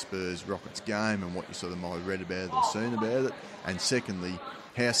Spurs-Rockets game and what you sort of might have read about it or seen about it? And secondly,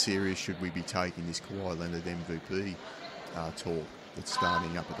 how serious should we be taking this Kawhi Leonard MVP talk that's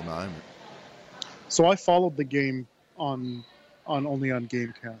starting up at the moment? So I followed the game only on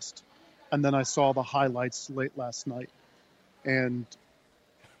Gamecast, and then I saw the highlights late last night. And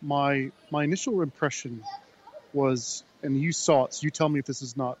my initial impression was, and you saw it, so you tell me if this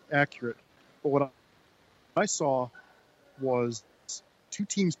is not accurate, but what I saw was two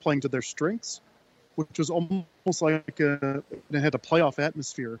teams playing to their strengths, which was almost like it had a playoff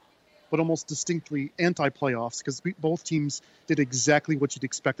atmosphere, but almost distinctly anti-playoffs, because both teams did exactly what you'd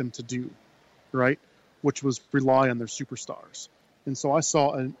expect them to do, right? Which was rely on their superstars. And so I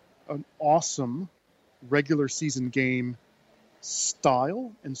saw an awesome regular season game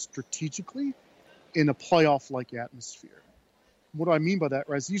style and strategically in a playoff-like atmosphere. What do I mean by that?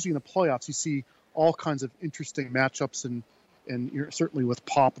 Right? Usually in the playoffs, you see all kinds of interesting matchups, and you're certainly with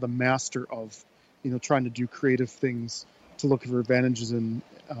Pop, the master of, trying to do creative things to look for advantages and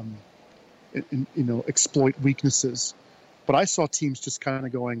exploit weaknesses. But I saw teams just kind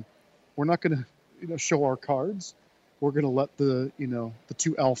of going, we're not going to show our cards. We're going to let the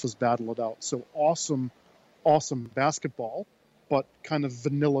two alphas battle it out. So awesome basketball, but kind of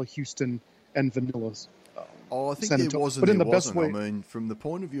vanilla Houston and vanilla I think San there Antonio. wasn't. But in the wasn't. best way. I mean, from the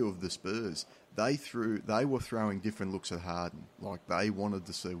point of view of the Spurs, they were throwing different looks at Harden. Like, they wanted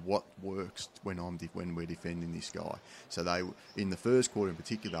to see what works when we're defending this guy. So they, in the first quarter in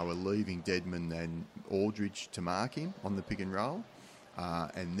particular, they were leaving Dedmon and Aldridge to mark him on the pick and roll.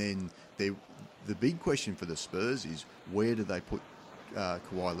 And then the big question for the Spurs is, where do they put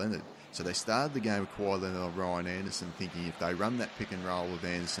Kawhi Leonard? So they started the game with Kawhi Leonard or Ryan Anderson, thinking if they run that pick and roll with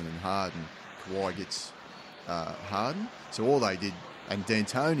Anderson and Harden, Kawhi gets Harden. So all they did, and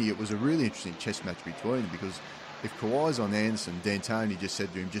D'Antoni, it was a really interesting chess match between them, because if Kawhi's on Anderson, D'Antoni just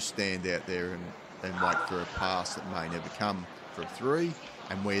said to him, just stand out there and wait for a pass that may never come for a three,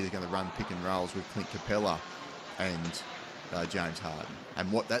 and where they're going to run pick and rolls with Clint Capella and James Harden. And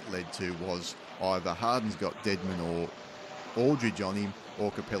what that led to was either Harden's got Dedmon or Aldridge on him,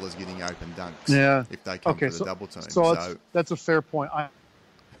 or Capella's getting open dunks if they come to the double team. So that's a fair point.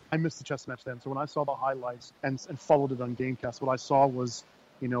 I missed the chess match then. So when I saw the highlights and followed it on Gamecast, what I saw was,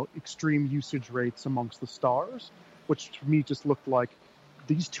 extreme usage rates amongst the stars, which to me just looked like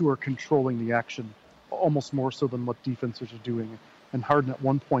these two are controlling the action almost more so than what defenses are doing. And Harden at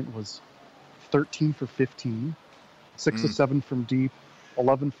one point was 13 for 15, 6 to 7 from deep,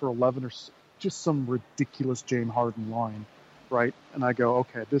 11 for 11, or just some ridiculous James Harden line, right? And I go,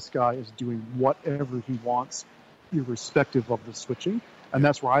 okay, this guy is doing whatever he wants, irrespective of the switching. And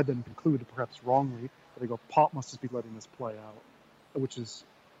that's where I then concluded, perhaps wrongly, that I go, Pop must just be letting this play out, which is,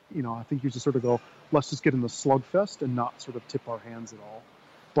 I think you just sort of go, let's just get in the slugfest and not sort of tip our hands at all.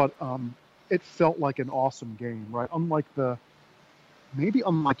 But it felt like an awesome game, right? Unlike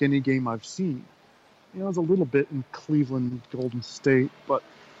any game I've seen. There's a little bit in Cleveland, Golden State, but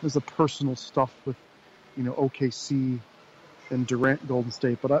there's the personal stuff with, OKC and Durant, Golden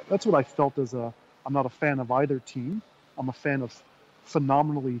State. But that's what I felt I'm not a fan of either team. I'm a fan of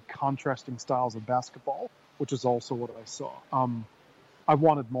phenomenally contrasting styles of basketball, which is also what I saw. I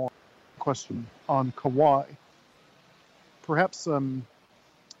wanted more. Question on Kawhi. Perhaps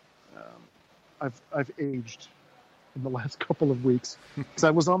I've aged in the last couple of weeks because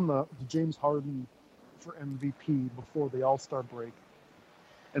I was on the James Harden for MVP before the All-Star break,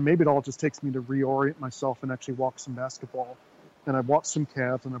 and maybe it all just takes me to reorient myself and actually watch some basketball. And I watched some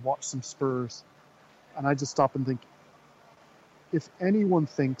Cavs and I watched some Spurs, and I just stop and think, if anyone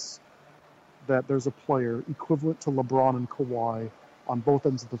thinks that there's a player equivalent to LeBron and Kawhi on both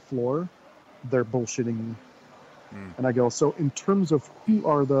ends of the floor, they're bullshitting me. And I go, so in terms of who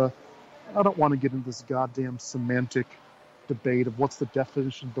are I don't want to get into this goddamn semantic debate of what's the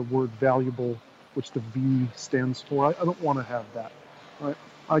definition of the word valuable, which the V stands for. I don't want to have that. Right?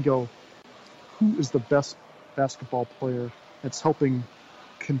 I go, who is the best basketball player that's helping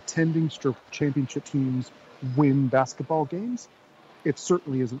contending championship teams win basketball games? It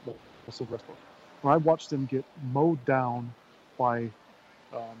certainly isn't Russell Westbrook. When I watched them get mowed down by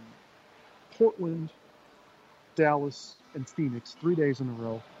Portland, Dallas, and Phoenix 3 days in a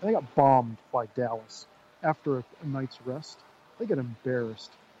row, and they got bombed by Dallas after a night's rest. They get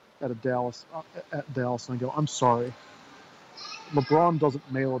embarrassed at Dallas, and I go, I'm sorry. LeBron doesn't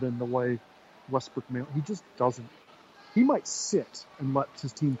mail it in the way Westbrook mailed. He just doesn't. He might sit and let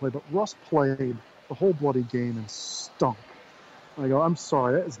his team play, but Russ played the whole bloody game and stunk. And I go, I'm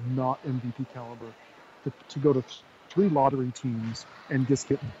sorry, that is not MVP caliber to go to 3 lottery teams and just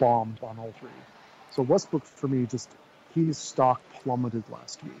get bombed on all 3. So Westbrook, for me, his stock plummeted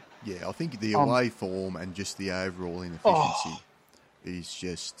last week. Yeah, I think the away form and just the overall inefficiency is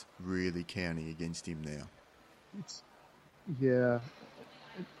just really counting against him now.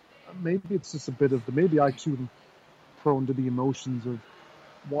 Maybe it's just a bit of maybe I too am prone to the emotions of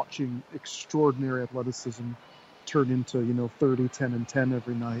watching extraordinary athleticism turn into 30, 10, and 10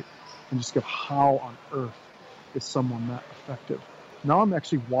 every night, and just go, how on earth is someone that effective? Now I'm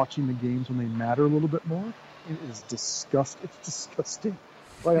actually watching the games when they matter a little bit more. It is disgusting. It's disgusting.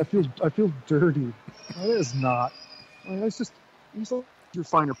 Like I feel dirty. It is not. It's just your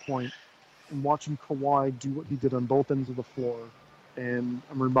finer point. And watching Kawhi do what he did on both ends of the floor, and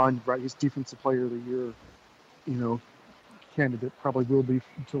I'm reminded, right, he's Defensive Player of the Year, candidate probably will be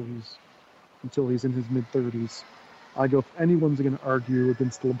until he's in his mid-30s. I go, if anyone's going to argue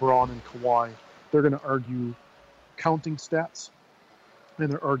against LeBron and Kawhi, they're going to argue counting stats,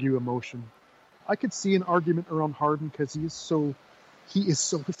 and they're argue emotion. I could see an argument around Harden because he is so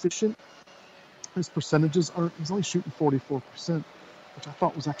efficient. His percentages he's only shooting 44%, which I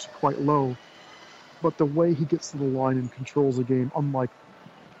thought was actually quite low. But the way he gets to the line and controls the game, unlike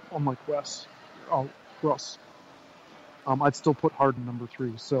Russ, I'd still put Harden number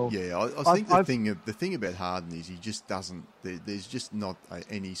 3. So yeah, I think the thing about Harden is he just doesn't. There's just not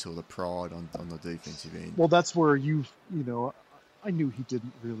any sort of pride on the defensive end. Well, that's where I knew he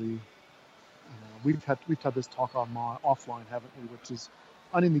didn't really. We've had this talk offline, haven't we? Which is,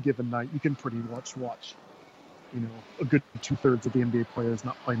 on any given night, you can pretty much watch, a good 2/3 of the NBA players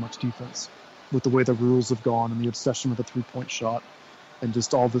not play much defense, with the way the rules have gone and the obsession with the 3-point shot, and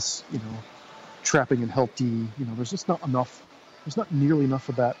just all this, trapping and help D. There's just not enough. There's not nearly enough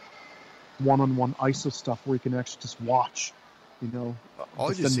of that one-on-one ISO stuff where you can actually just watch.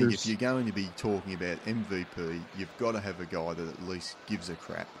 I just think if you're going to be talking about MVP, you've got to have a guy that at least gives a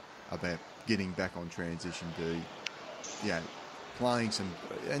crap about getting back on transition D, playing some,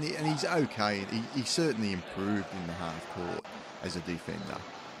 and he's okay. He certainly improved in the half court as a defender,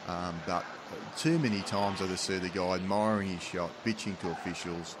 but too many times I just see the guy admiring his shot, bitching to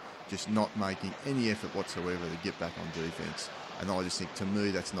officials, just not making any effort whatsoever to get back on defence. And I just think, to me,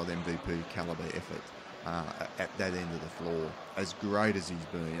 that's not MVP calibre effort at that end of the floor, as great as he's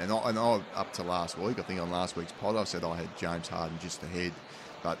been. And I up to last week, I think on last week's pod, I said I had James Harden just ahead,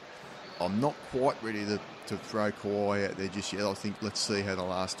 but I'm not quite ready to throw Kawhi out there just yet. I think let's see how the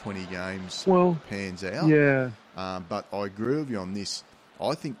last 20 games pans out. Yeah. But I agree with you on this.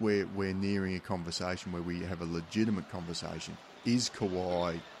 I think we're nearing a conversation where we have a legitimate conversation. Is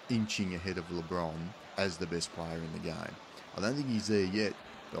Kawhi inching ahead of LeBron as the best player in the game? I don't think he's there yet,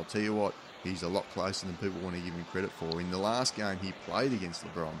 but I'll tell you what, he's a lot closer than people want to give him credit for. In the last game he played against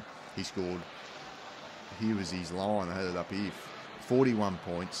LeBron, he scored, here was his line, I had it up here, 41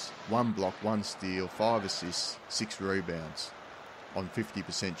 points, 1 block, 1 steal, 5 assists, 6 rebounds on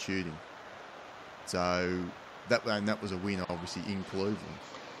 50% shooting. So that was a win, obviously, in Cleveland.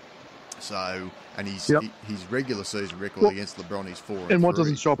 So, and his regular season record against LeBron is 4-3. And what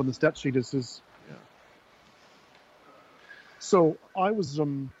doesn't show up on the stat sheet is his. Yeah. So I was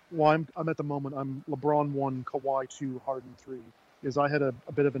I'm at the moment I'm LeBron 1, Kawhi 2, Harden 3. Is I had a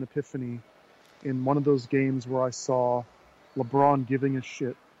bit of an epiphany in one of those games where I saw LeBron giving a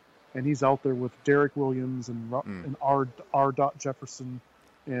shit, and he's out there with Derek Williams and R. Jefferson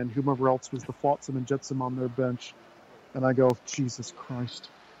and whomever else was the Flotsam and Jetsam on their bench. And I go, Jesus Christ.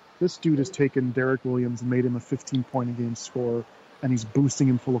 This dude has taken Derek Williams and made him a 15-point-a-game scorer, and he's boosting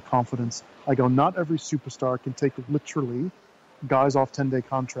him full of confidence. I go, not every superstar can take literally guys off 10-day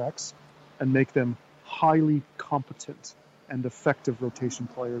contracts and make them highly competent and effective rotation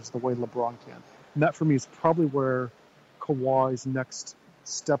players the way LeBron can. And that, for me, is probably where Kawhi's next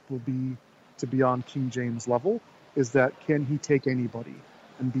step will be to be on King James level, is that can he take anybody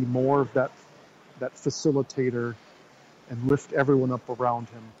and be more of that facilitator and lift everyone up around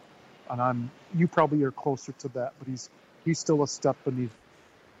him. And you probably are closer to that, but he's still a step beneath.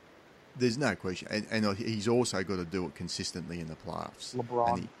 There's no question. And he's also got to do it consistently in the playoffs.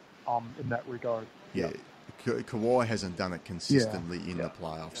 LeBron, in that regard. Yeah. Kawhi hasn't done it consistently in the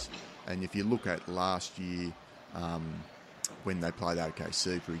playoffs. And if you look at last year, when they played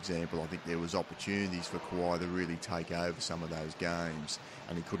OKC, for example, I think there was opportunities for Kawhi to really take over some of those games,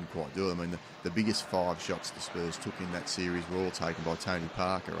 and he couldn't quite do it. I mean, the biggest 5 shots the Spurs took in that series were all taken by Tony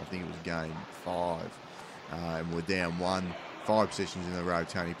Parker. I think it was game 5, and we're down 1, 5 possessions in a row.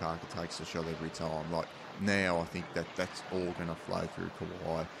 Tony Parker takes a shot every time. Like now, I think that's all going to flow through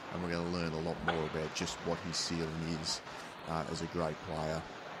Kawhi, and we're going to learn a lot more about just what his ceiling is as a great player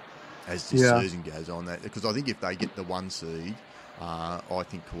as this season goes on. Because I think if they get the 1 seed, I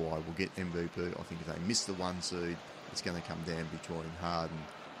think Kawhi will get MVP. I think if they miss the 1 seed, it's going to come down between Harden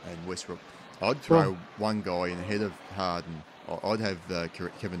and Westbrook. I'd throw one guy in ahead of Harden. I'd have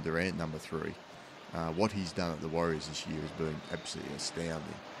Kevin Durant number 3. What he's done at the Warriors this year has been absolutely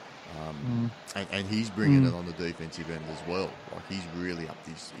astounding. And he's bringing it on the defensive end as well. Like he's really upped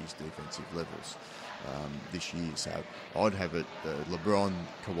his defensive levels this year. So I'd have it LeBron,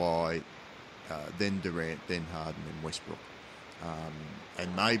 Kawhi, then Durant, then Harden, then Westbrook.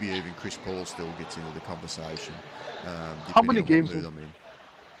 And maybe even Chris Paul still gets into the conversation. How many games?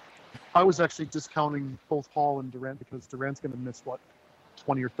 I was actually discounting both Paul and Durant because Durant's going to miss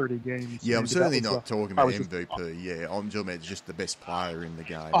 20 or 30 games. Yeah, I'm certainly not talking about MVP. I'm talking about just the best player in the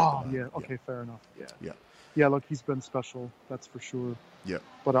game. Oh, yeah. Okay, fair enough. Yeah. Look, he's been special. That's for sure. Yeah.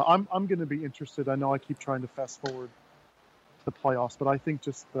 But I'm going to be interested. I know I keep trying to fast forward the playoffs, but I think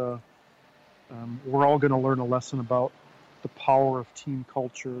just we're all going to learn a lesson about the power of team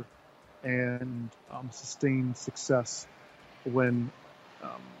culture and sustained success when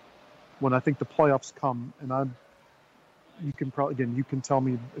I think the playoffs come. And you can tell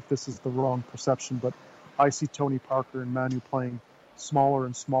me if this is the wrong perception, but I see Tony Parker and Manu playing smaller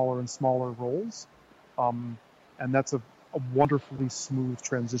and smaller and smaller roles, and that's a wonderfully smooth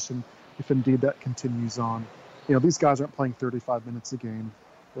transition if indeed that continues on. You know, these guys aren't playing 35 minutes a game,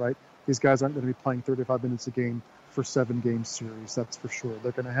 right? These guys aren't going to be playing 35 minutes a game for 7-game series, that's for sure.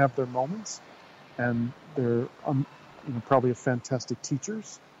 They're going to have their moments, and they're probably fantastic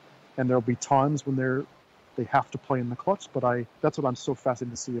teachers, and there'll be times when they have to play in the clutch. But that's what I'm so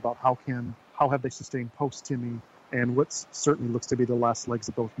fascinated to see about how have they sustained post Timmy and what certainly looks to be the last legs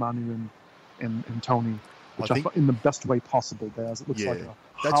of both Manu and Tony, which I thought in the best way possible, Dazz. It looks like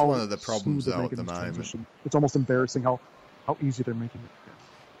that's one of the problems though at the moment. Transition. It's almost embarrassing how easy they're making it.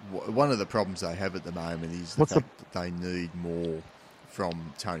 One of the problems they have at the moment is the fact that they need more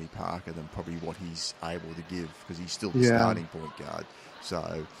from Tony Parker than probably what he's able to give, because he's still the starting point guard.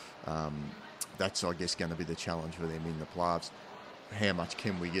 So that's, I guess, going to be the challenge for them in the playoffs. How much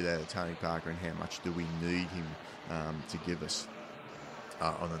can we get out of Tony Parker, and how much do we need him to give us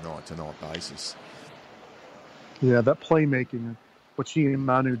on a night-to-night basis? Yeah, that playmaking, what he and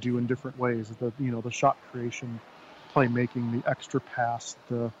Manu do in different ways, the shot creation, playmaking, the extra pass,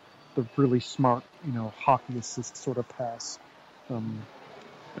 the really smart, hockey assist sort of pass.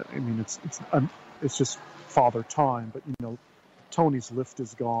 I mean, it's just father time. But Tony's lift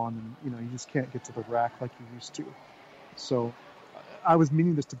is gone, and you just can't get to the rack like you used to. So I was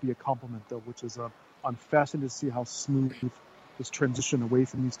meaning this to be a compliment, though, which is I'm fascinated to see how smooth this transition away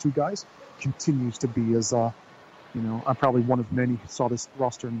from these two guys continues to be. As I'm probably one of many who saw this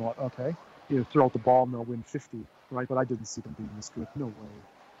roster and thought, okay, throw out the ball and they'll win 50, right? But I didn't see them being this good.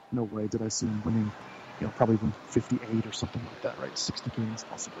 No way did I see them winning, probably win 58 or something like that, right? 60 games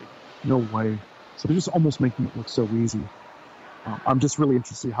possibly. No way. So they're just almost making it look so easy. I'm just really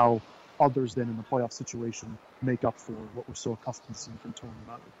interested to see how others then in the playoff situation make up for what we're so accustomed to seeing from Tony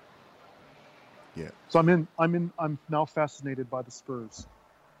Maker. Yeah. So I'm now fascinated by the Spurs,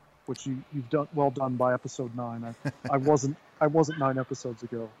 which you've done well done by episode 9. I wasn't 9 episodes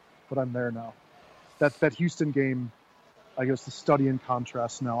ago, but I'm there now. That Houston game, I guess the study in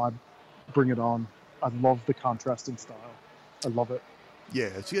contrast now. I bring it on. I love the contrasting style. I love it. Yeah,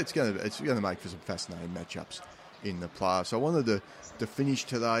 it's going to make for some fascinating matchups in the playoffs. So I wanted to finish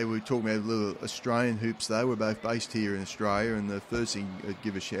today. We were talking about a little Australian hoops, though. We're both based here in Australia, and the first thing I'd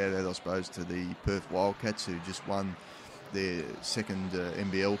give a shout out, I suppose, to the Perth Wildcats, who just won their second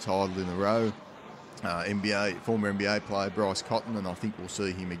NBL title in a row. Former NBA player Bryce Cotton, and I think we'll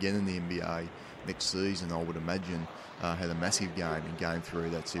see him again in the NBA next season, I would imagine. Had a massive game in Game 3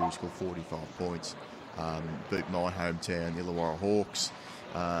 of that series, scored 45 points. Beat my hometown Illawarra Hawks.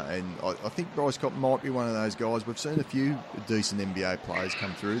 And I think Bryce Cotton might be one of those guys. We've seen a few decent NBA players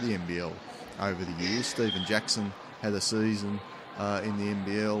come through the NBL over the years. Stephen Jackson had a season in the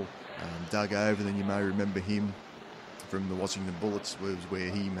NBL. Doug Overton, you may remember him from the Washington Bullets, was where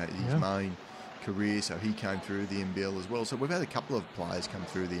he made his main career, so he came through the NBL as well. So we've had a couple of players come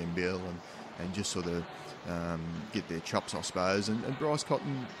through the NBL and just sort of get their chops, I suppose. And Bryce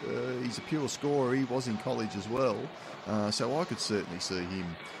Cotton, he's a pure scorer. He was in college as well. So I could certainly see him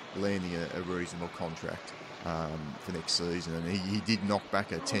landing a reasonable contract for next season. And he did knock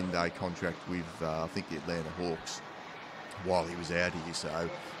back a 10-day contract with, I think, the Atlanta Hawks while he was out here. So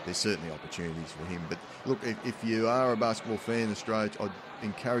there's certainly opportunities for him. But look, if you are a basketball fan in Australia, I'd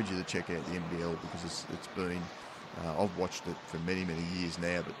encourage you to check out the NBL, because it's been... I've watched it for many, many years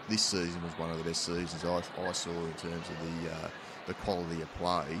now, but this season was one of the best seasons I saw in terms of the quality of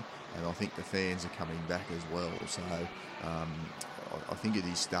play, and I think the fans are coming back as well. So I think it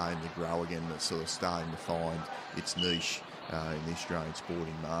is starting to grow again. It's sort of starting to find its niche in the Australian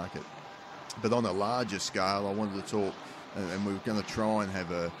sporting market. But on a larger scale, I wanted to talk, and we're going to try and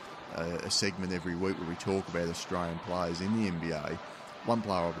have a segment every week where we talk about Australian players in the NBA. One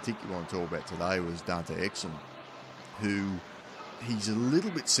player I particularly want to talk about today was Dante Exum, who he's a little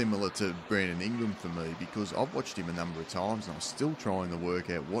bit similar to Brandon Ingram for me, because I've watched him a number of times and I'm still trying to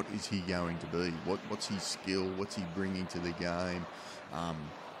work out what is he going to be, what's his skill, what's he bringing to the game.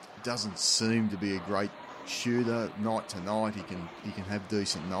 Doesn't seem to be a great shooter night to night. He can have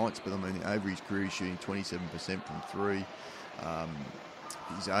decent nights, but I mean over his career he's shooting 27% from 3.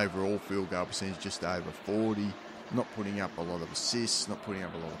 His overall field goal percentage just over 40. Not putting up a lot of assists, not putting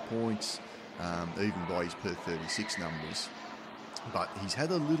up a lot of points. Even by his per 36 numbers. But he's had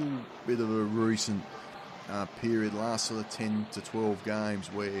a little bit of a recent period, last sort of 10 to 12 games,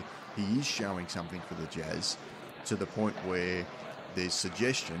 where he is showing something for the Jazz, to the point where there's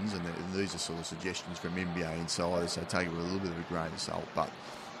suggestions, and these are sort of suggestions from NBA insiders, so take it with a little bit of a grain of salt, but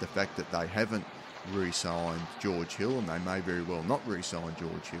the fact that they haven't re-signed George Hill, and they may very well not re-sign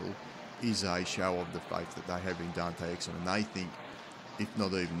George Hill, is a show of the faith that they have in Dante Exum, and they think, if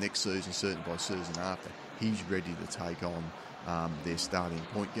not even next season, certainly by season after, he's ready to take on their starting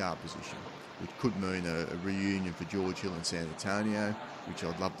point guard position, which could mean a reunion for George Hill in San Antonio, which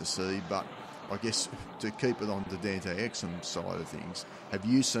I'd love to see. But I guess to keep it on the Dante Exum side of things, have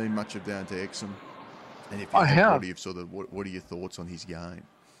you seen much of Dante Exum? And if you have, what are your thoughts on his game?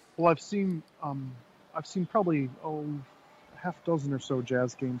 Well, I've seen probably half dozen or so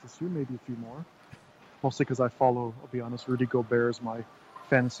Jazz games this year, maybe a few more. Mostly because I follow, I'll be honest, Rudy Gobert is my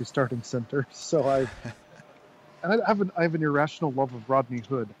fantasy starting center. So I have an irrational love of Rodney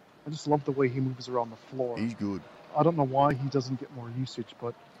Hood. I just love the way he moves around the floor. He's good. I don't know why he doesn't get more usage,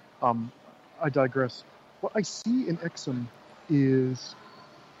 but I digress. What I see in Exum is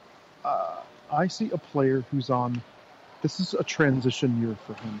I see a player who's on, this is a transition year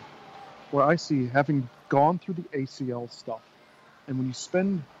for him, where I see, having gone through the ACL stuff, and when you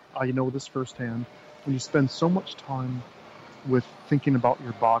spend, I know this firsthand, when you spend so much time with thinking about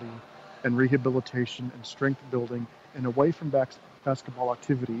your body and rehabilitation and strength building and away from basketball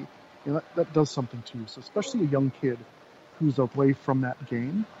activity, that does something to you. So especially a young kid who's away from that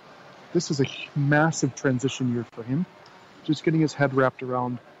game, this is a massive transition year for him. just getting his head wrapped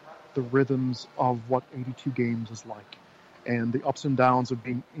around the rhythms of what 82 games is like, and the ups and downs of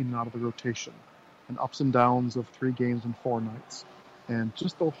being in and out of the rotation, and ups and downs of 3 games and 4 nights, and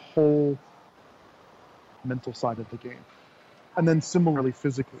just the whole mental side of the game. And then similarly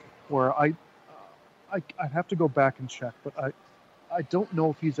physically, where I'd have to go back and check, but I don't know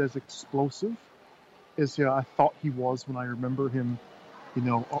if he's as explosive as I thought he was when I remember him,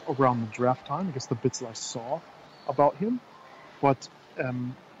 around the draft time. I guess the bits that I saw about him, but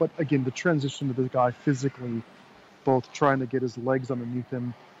again, the transition to the guy physically, both trying to get his legs underneath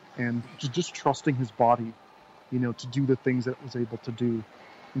him and just trusting his body, to do the things that it was able to do.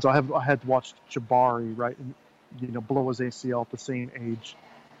 And so I had watched Jabari, right, and blow his ACL at the same age,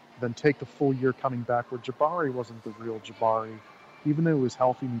 then take the full year coming back, where Jabari wasn't the real Jabari. Even though he was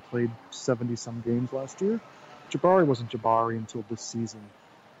healthy and he played 70-some games last year, Jabari wasn't Jabari until this season.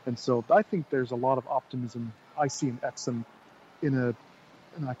 And so I think there's a lot of optimism I see in Exum, and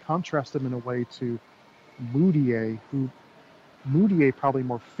I contrast him in a way to Moutier, who Moutier probably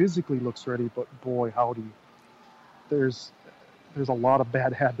more physically looks ready, but boy, howdy, there's a lot of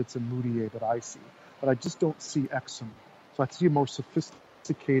bad habits in Moutier that I see, but I just don't see Exum. So I see a more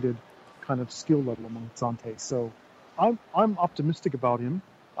sophisticated kind of skill level among Dante. So I'm optimistic about him.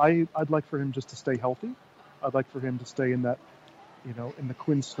 I'd like for him just to stay healthy. I'd like for him to stay in that, in the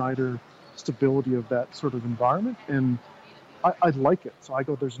Quinn Snyder stability of that sort of environment, and I'd like it. So I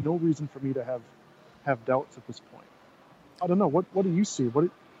go, there's no reason for me to have doubts at this point. I don't know. What do you see?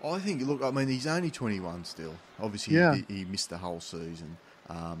 I think, look, I mean, he's only 21 still. Obviously, he missed the whole season.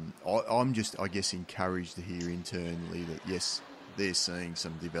 I'm just, I guess, encouraged to hear internally that, yes, they're seeing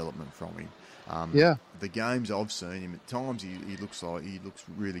some development from him. The games I've seen him, at times he looks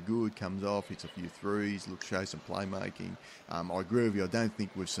really good, comes off, hits a few threes, shows some playmaking. I agree with you. I don't think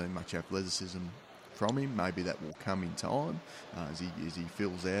we've seen much athleticism from him. Maybe that will come in time as he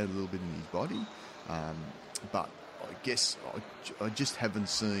fills out a little bit in his body. But I guess I just haven't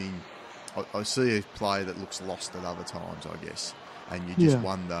seen. I see a player that looks lost at other times, I guess, and you just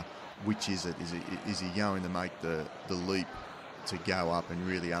wonder which is it. Is he going to make the leap to go up and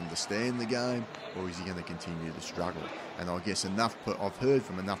really understand the game, or is he going to continue to struggle? And I guess I've heard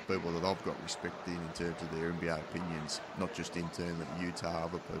from enough people that I've got respect in terms of their NBA opinions, not just internally at Utah,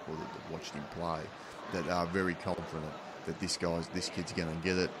 other people that have watched him play, that are very confident that this kid's going to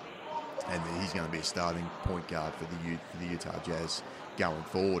get it, and that he's going to be a starting point guard for the Utah Jazz going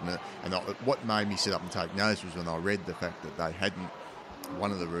forward. And what made me sit up and take notice was when I read the fact that they hadn't.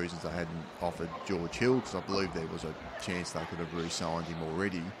 One of the reasons they hadn't offered George Hill, because I believe there was a chance they could have re-signed him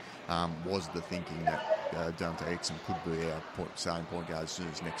already, was the thinking that Dante Exum could be our starting point guard as soon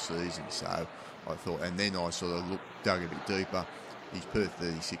as next season. So I thought, and then I sort of dug a bit deeper. His per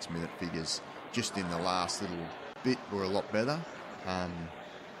 36-minute figures just in the last little bit were a lot better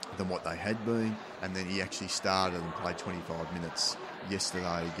than what they had been, and then he actually started and played 25 minutes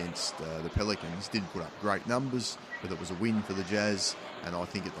yesterday against the Pelicans. Didn't put up great numbers, but it was a win for the Jazz, and I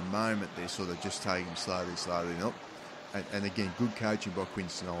think at the moment they're sort of just taking slowly up. And again, good coaching by Quinn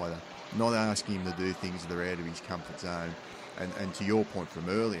Snyder, not asking him to do things that are out of his comfort zone. And to your point from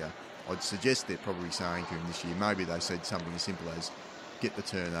earlier, I'd suggest they're probably saying to him this year, maybe they said something as simple as get the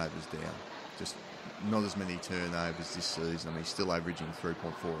turnovers down. Just not as many turnovers this season. I mean, he's still averaging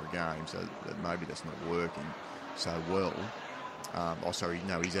 3.4 a game, so that maybe that's not working so well.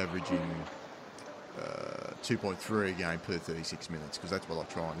 He's averaging 2.3 a game per 36 minutes, because that's what I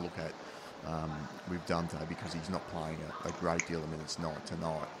try and look at with Dante, because he's not playing a great deal of minutes night to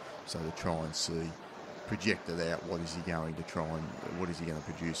night. So to try and projected out what is he going to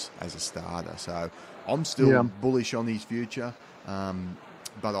produce as a starter. So I'm still bullish on his future.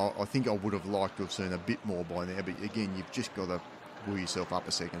 But I think I would have liked to have seen a bit more by now. But again, you've just got to pull yourself up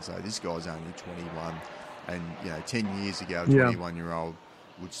a second and say, this guy's only 21. And, 10 years ago, a 21-year-old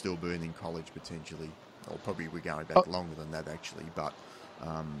would still be in college potentially. Or probably we're going back longer than that, actually. But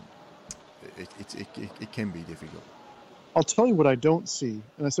it can be difficult. I'll tell you what I don't see,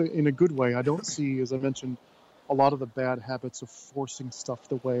 and I say in a good way. I don't see, as I mentioned, a lot of the bad habits of forcing stuff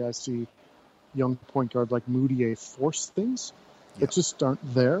the way I see young point guard like Moutier force things. That just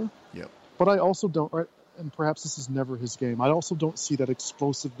aren't there. Yep. But I also don't, and perhaps this is never his game, I also don't see that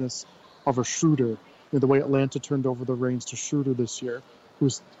explosiveness of a Schroeder. The way Atlanta turned over the reins to Schroeder this year,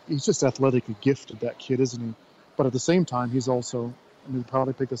 he's just athletically gifted, that kid, isn't he? But at the same time, he's also, and we'll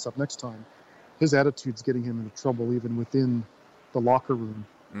probably pick this up next time, his attitude's getting him into trouble even within the locker room.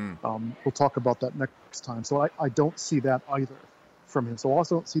 We'll talk about that next time. So I don't see that either from him. So I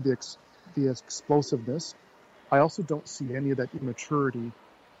also don't see the explosiveness. I also don't see any of that immaturity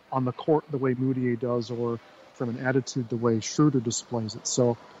on the court the way Moutier does, or from an attitude the way Schroeder displays it.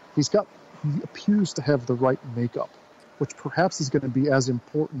 So he appears to have the right makeup, which perhaps is going to be as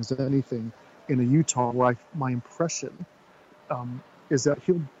important as anything in a Utah, where my impression is that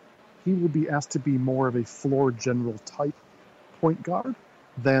he will be asked to be more of a floor general type point guard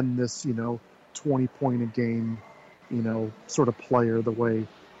than this, 20-point a game, sort of player, the way,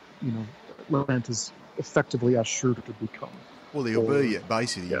 Laurent is effectively asked Schroeder to become. Well, he'll will be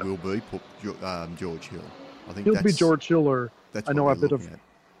George Hill. I think he'll be George Hill, or that's I know a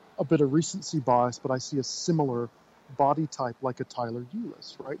bit of recency bias, but I see a similar body type like a Tyler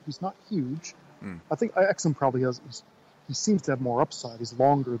Ulis, right? He's not huge. I think Exum probably he seems to have more upside. He's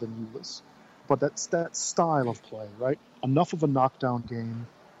longer than Ulis, but that's that style of play, right? Enough of a knockdown game,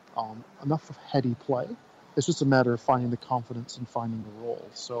 enough of heady play. It's just a matter of finding the confidence and finding the role.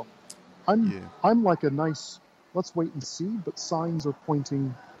 So I'm like a nice, let's wait and see, but signs are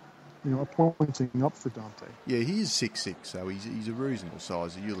pointing up for Dante. Yeah, he is 6'6", so he's a reasonable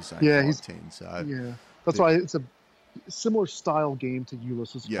size. Ulis ain't 5'10", so yeah, that's why it's a similar style game to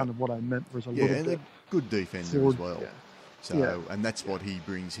Ulis is kind of what I meant. Was a little bit good defender as well. Yeah. So and that's what he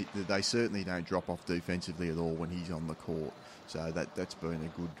brings. They certainly don't drop off defensively at all when he's on the court. So that's been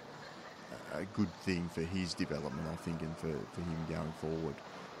a good thing for his development, I think, and for him going forward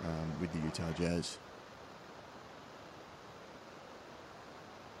with the Utah Jazz.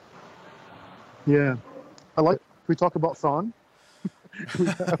 Yeah, can we talk about Thon?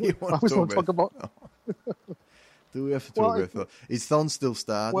 I always want to talk about. Do we have to talk about Thon? Is Thon still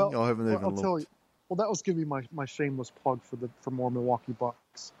starting? I haven't even looked. Tell you. Well, that was giving me my shameless plug for more Milwaukee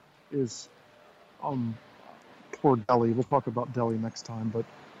Bucks. Is poor Delhi. We'll talk about Delhi next time, but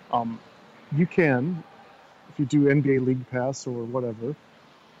you can, if you do NBA League Pass or whatever,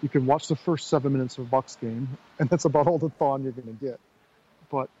 you can watch the first 7 minutes of a Bucks game, and that's about all the Thon you're going to get.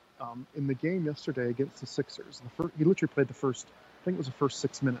 But in the game yesterday against the Sixers, he literally played the first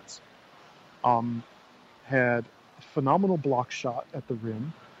 6 minutes. Had a phenomenal block shot at the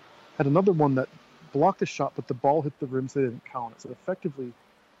rim. Had another one that blocked a shot, but the ball hit the rim, so they didn't count it. So effectively,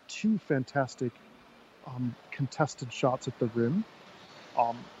 two fantastic contested shots at the rim.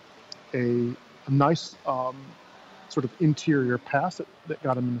 A nice sort of interior pass that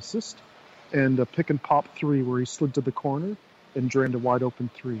got him an assist, and a pick and pop three where he slid to the corner and drained a wide open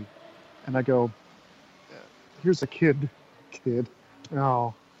three. And I go, here's a kid.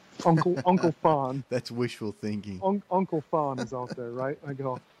 Oh, Uncle Thon. That's wishful thinking. Uncle Thon is out there, right? I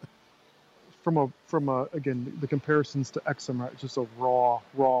go, from a again, the comparisons to Exum, right? Just a raw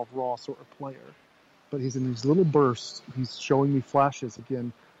sort of player. But he's in these little bursts. He's showing me flashes.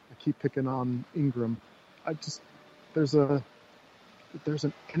 Again, I keep picking on Ingram. There's an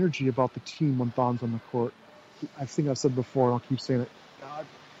energy about the team when Thon's on the court. I think I've said before, and I'll keep saying it. God,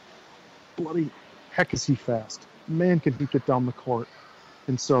 bloody heck is he fast. Man, can he get down the court.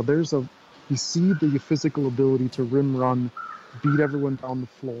 And so you see the physical ability to rim run, beat everyone down the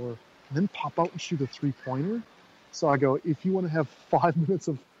floor, and then pop out and shoot a three-pointer. So I go, if you want to have 5 minutes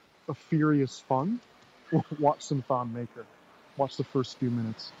of furious fun, watch some Thon Maker. Watch the first few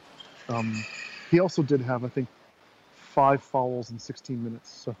minutes. He also did have, I think, 5 fouls in 16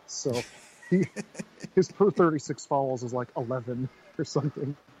 minutes. So his per 36 fouls is like 11 or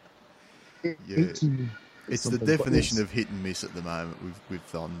something. 18. It's the definition of hit and miss at the moment with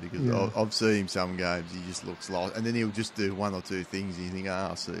Thon, because I've seen him some games, he just looks lost, and then he'll just do one or two things and you think,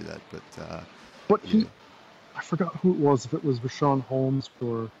 I see that. But I forgot who it was, if it was Rashawn Holmes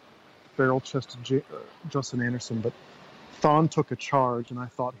or barrel-chested Justin Anderson, but Thon took a charge and I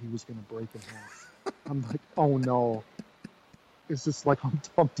thought he was going to break in half. I'm like, oh no. It's just like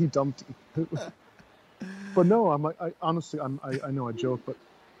Humpty Dumpty. But no, I know I joke, but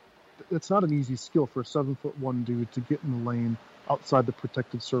it's not an easy skill for a 7'1" dude to get in the lane outside the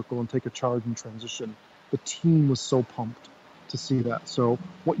protected circle and take a charge in transition. The team was so pumped to see that. So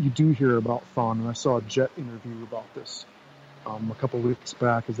what you do hear about Thon, and I saw a Jet interview about this a couple of weeks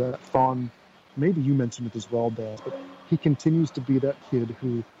back, is that Thon, maybe you mentioned it as well, Daz, but he continues to be that kid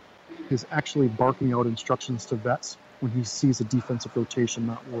who is actually barking out instructions to vets when he sees a defensive rotation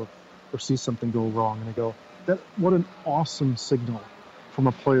not work or sees something go wrong. And I go, what an awesome signal from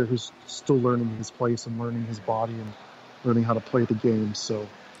a player who's still learning his place and learning his body and learning how to play the game. So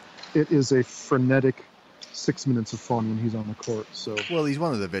it is a frenetic 6 minutes of fun when he's on the court. So he's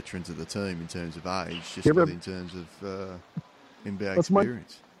one of the veterans of the team in terms of age, just in terms of NBA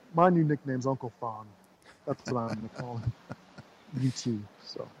experience. My new nickname's Uncle Thon. That's what I'm going to call him. UT.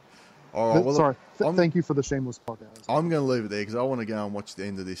 So. All right, well, sorry. Thank you for the shameless plug. I'm going to leave it there because I want to go and watch the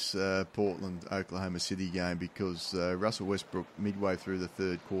end of this Portland-Oklahoma City game, because Russell Westbrook, midway through the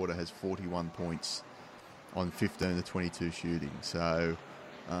third quarter, has 41 points on 15 to 22 shooting. So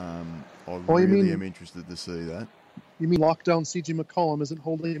I Oh, you really mean- am interested to see that. You mean lockdown CJ McCollum isn't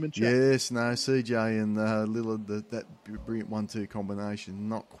holding him in check? Yes, no, CJ and Lillard, that brilliant 1-2 combination,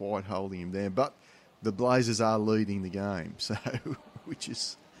 not quite holding him down. But the Blazers are leading the game, so which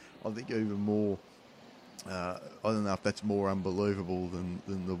is, I think, even more. I don't know if that's more unbelievable than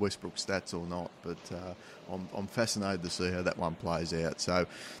the Westbrook stats or not, but I'm fascinated to see how that one plays out. So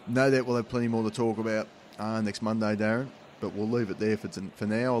no doubt we'll have plenty more to talk about next Monday, Darren, but we'll leave it there for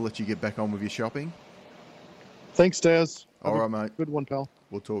now. I'll let you get back on with your shopping. Thanks, Daz. All right, mate. Good one, pal.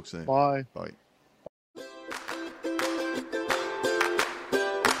 We'll talk soon. Bye. Bye.